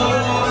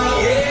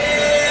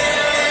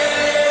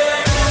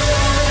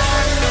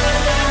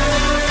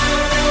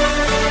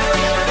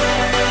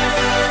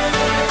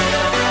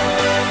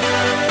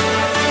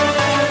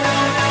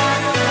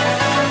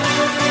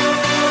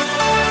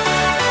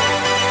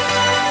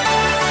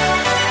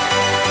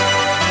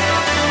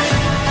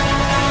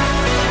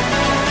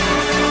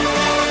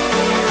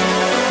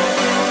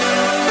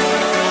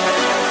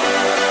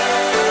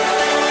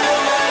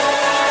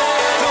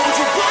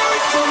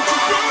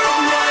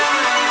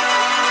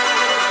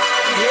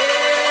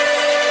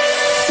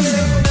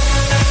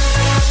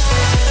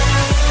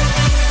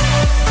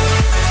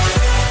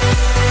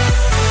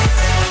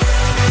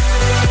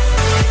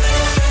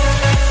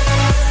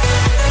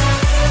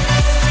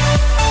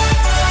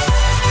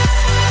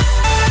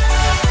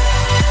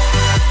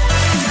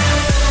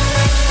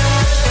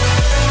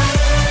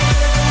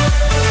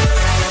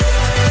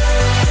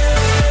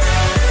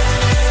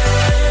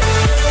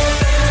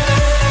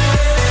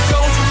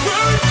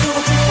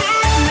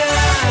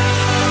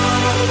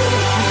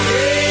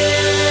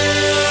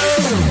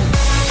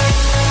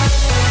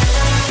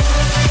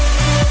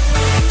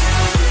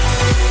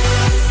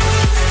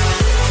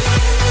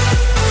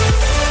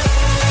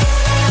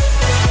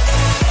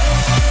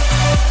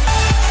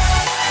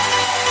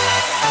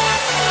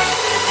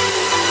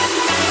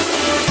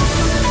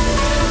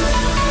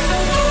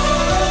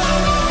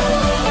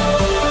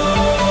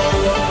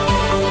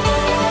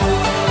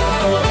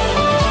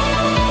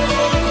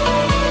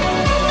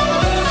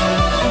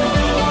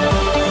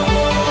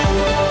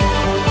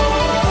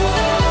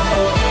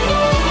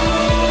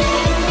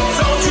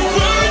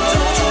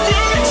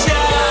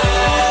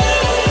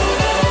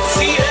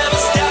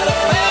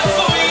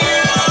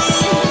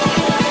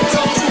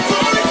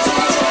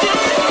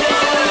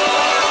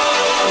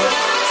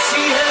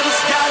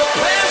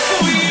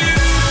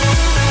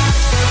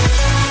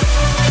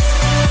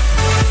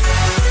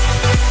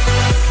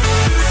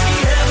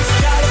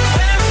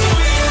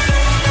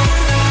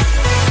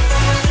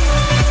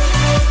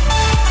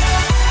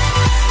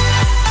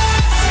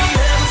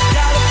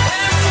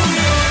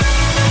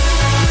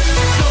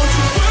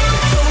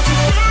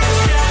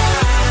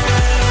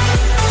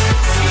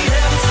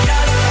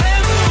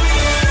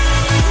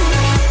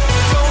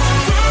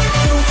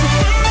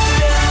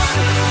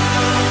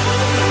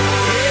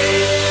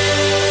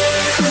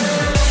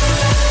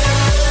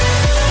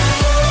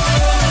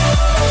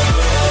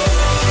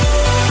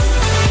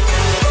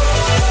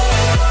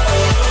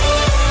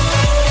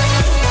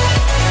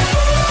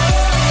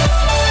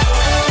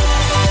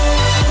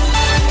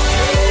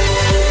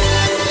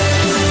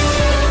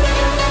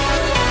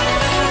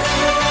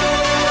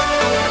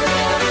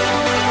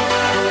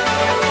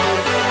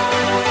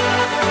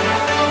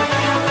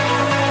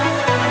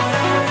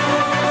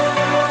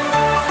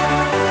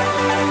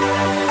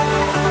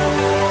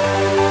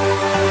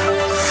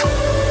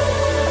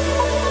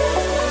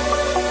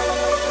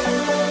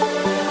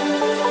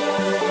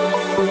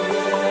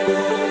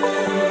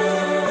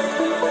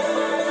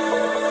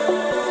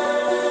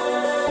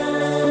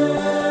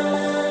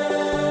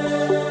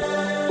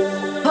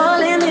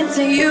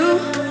 to you,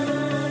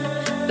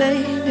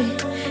 baby.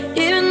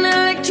 Even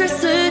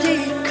electricity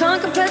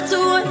can't compare to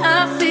what I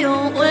feel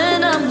when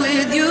I'm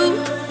with you.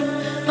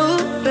 Oh,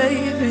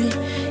 baby,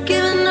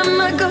 giving up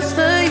my ghost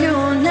for you.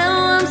 Now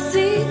I'm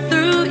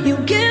see-through. You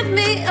give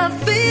me a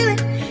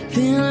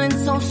feeling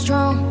so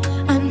strong.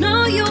 I know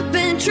you've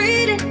been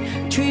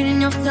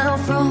treating yourself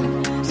wrong.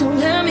 So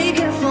let me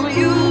care for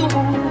you.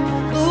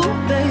 Oh,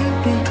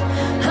 baby,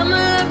 I'ma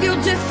love you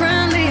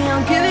differently.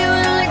 I'll give you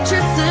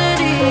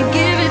electricity,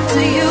 give it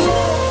to you.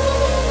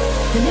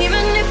 And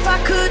even if I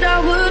could, I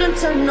wouldn't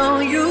turn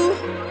on you.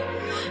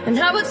 And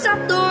I would stop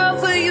the world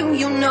for you.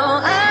 You know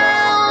I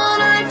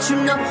wanna let you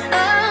know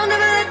I'll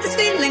never let this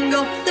feeling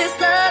go. This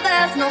love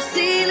has no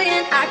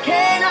ceiling, I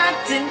cannot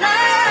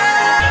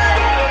deny.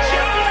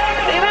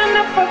 Even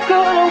if I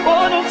could, I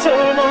wouldn't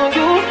turn on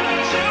you.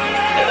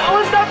 And I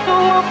would stop the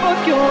world for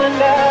you. And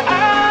I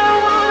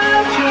wanna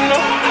let you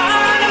know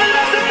I'll never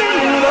let this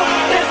feeling go.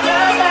 This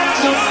love has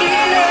no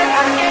ceiling,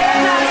 I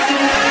cannot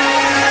deny.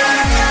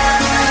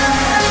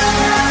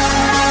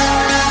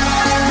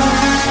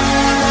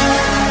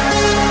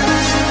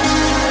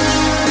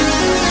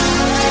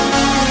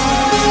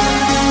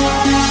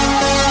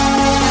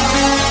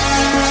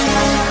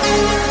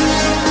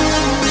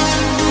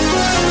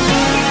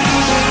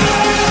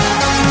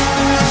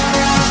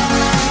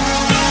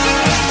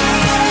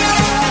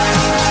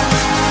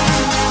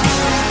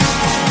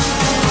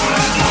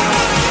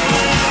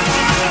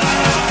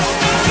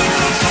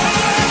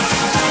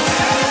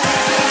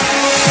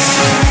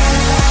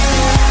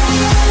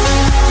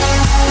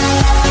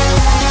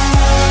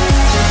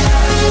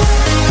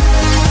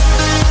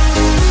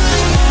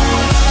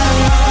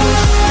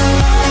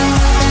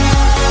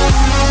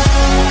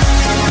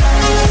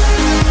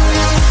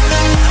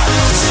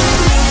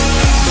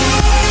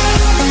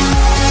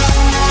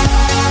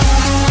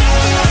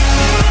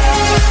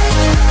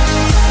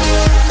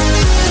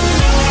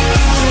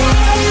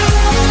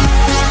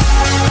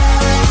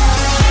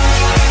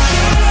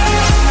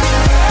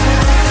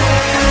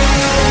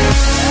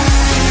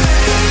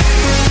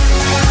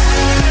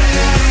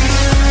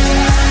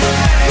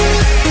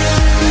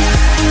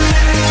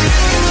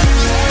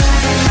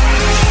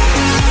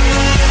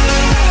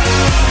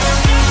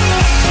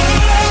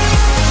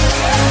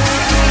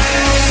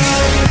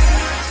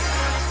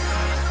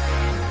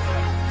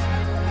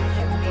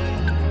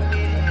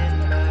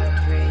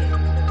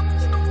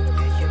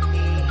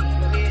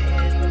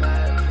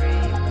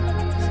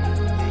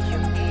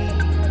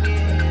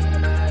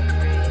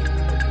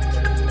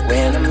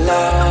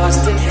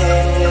 Lost and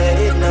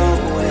headed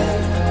nowhere,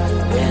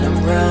 when I'm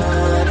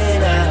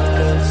running out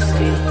of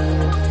steam.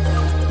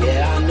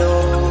 Yeah, I know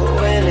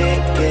when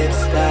it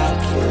gets dark,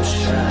 you'll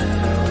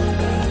shine on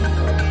me.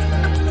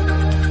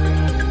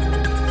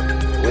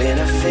 When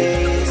I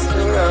face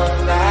the wrong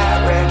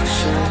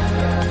direction,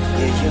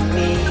 yeah, you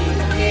meet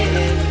me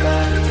in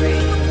my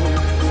dreams.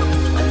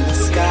 And the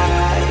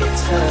sky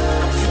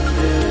turns from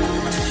blue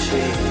to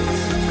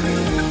shades of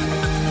green.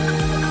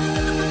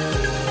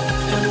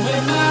 And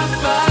when my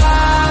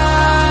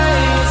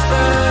fire's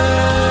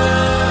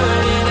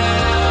burning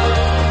out,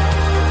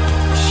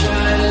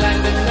 shine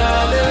like the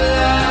northern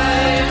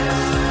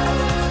lights,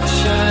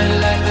 shine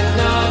like the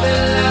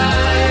northern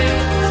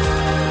lights.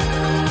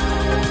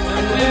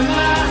 And when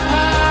my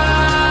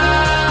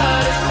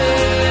heart is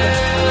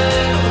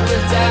filled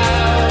with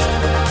doubt,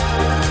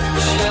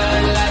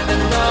 shine like the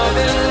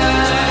northern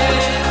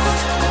lights,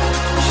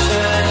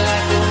 shine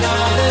like the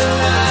northern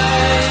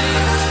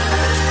lights,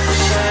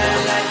 shine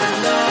like the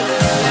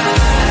northern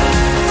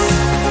lights.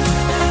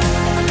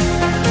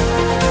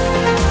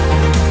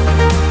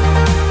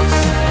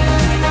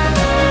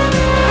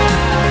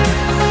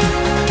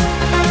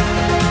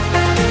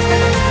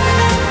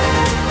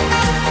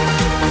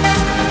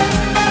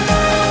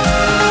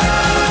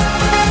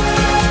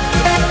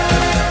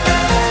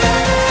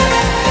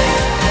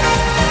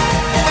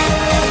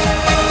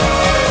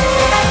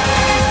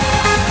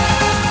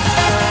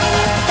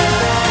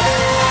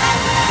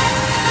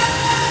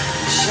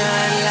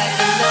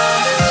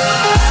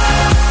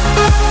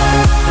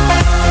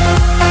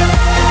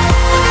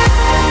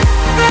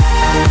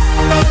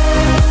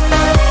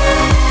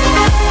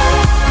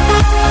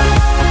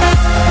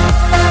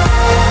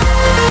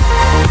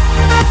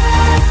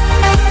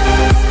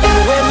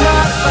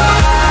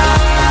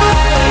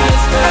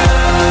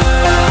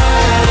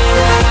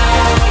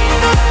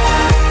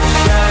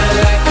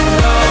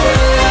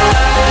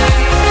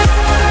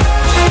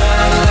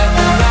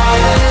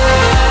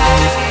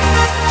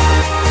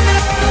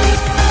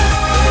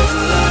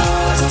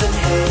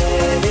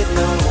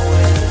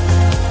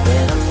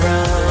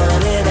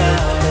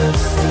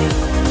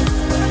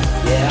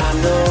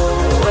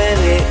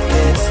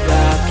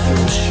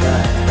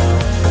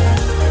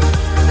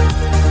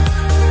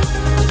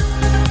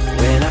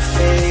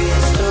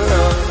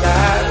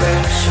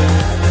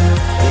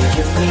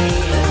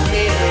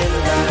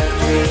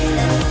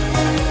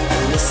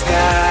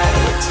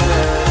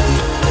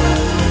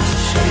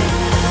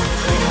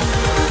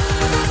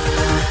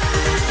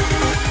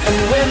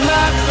 When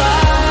my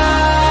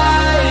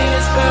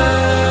fire's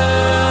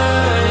burning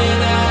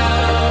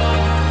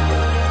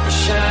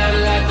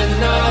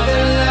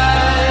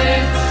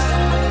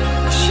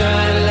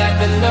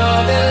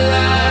love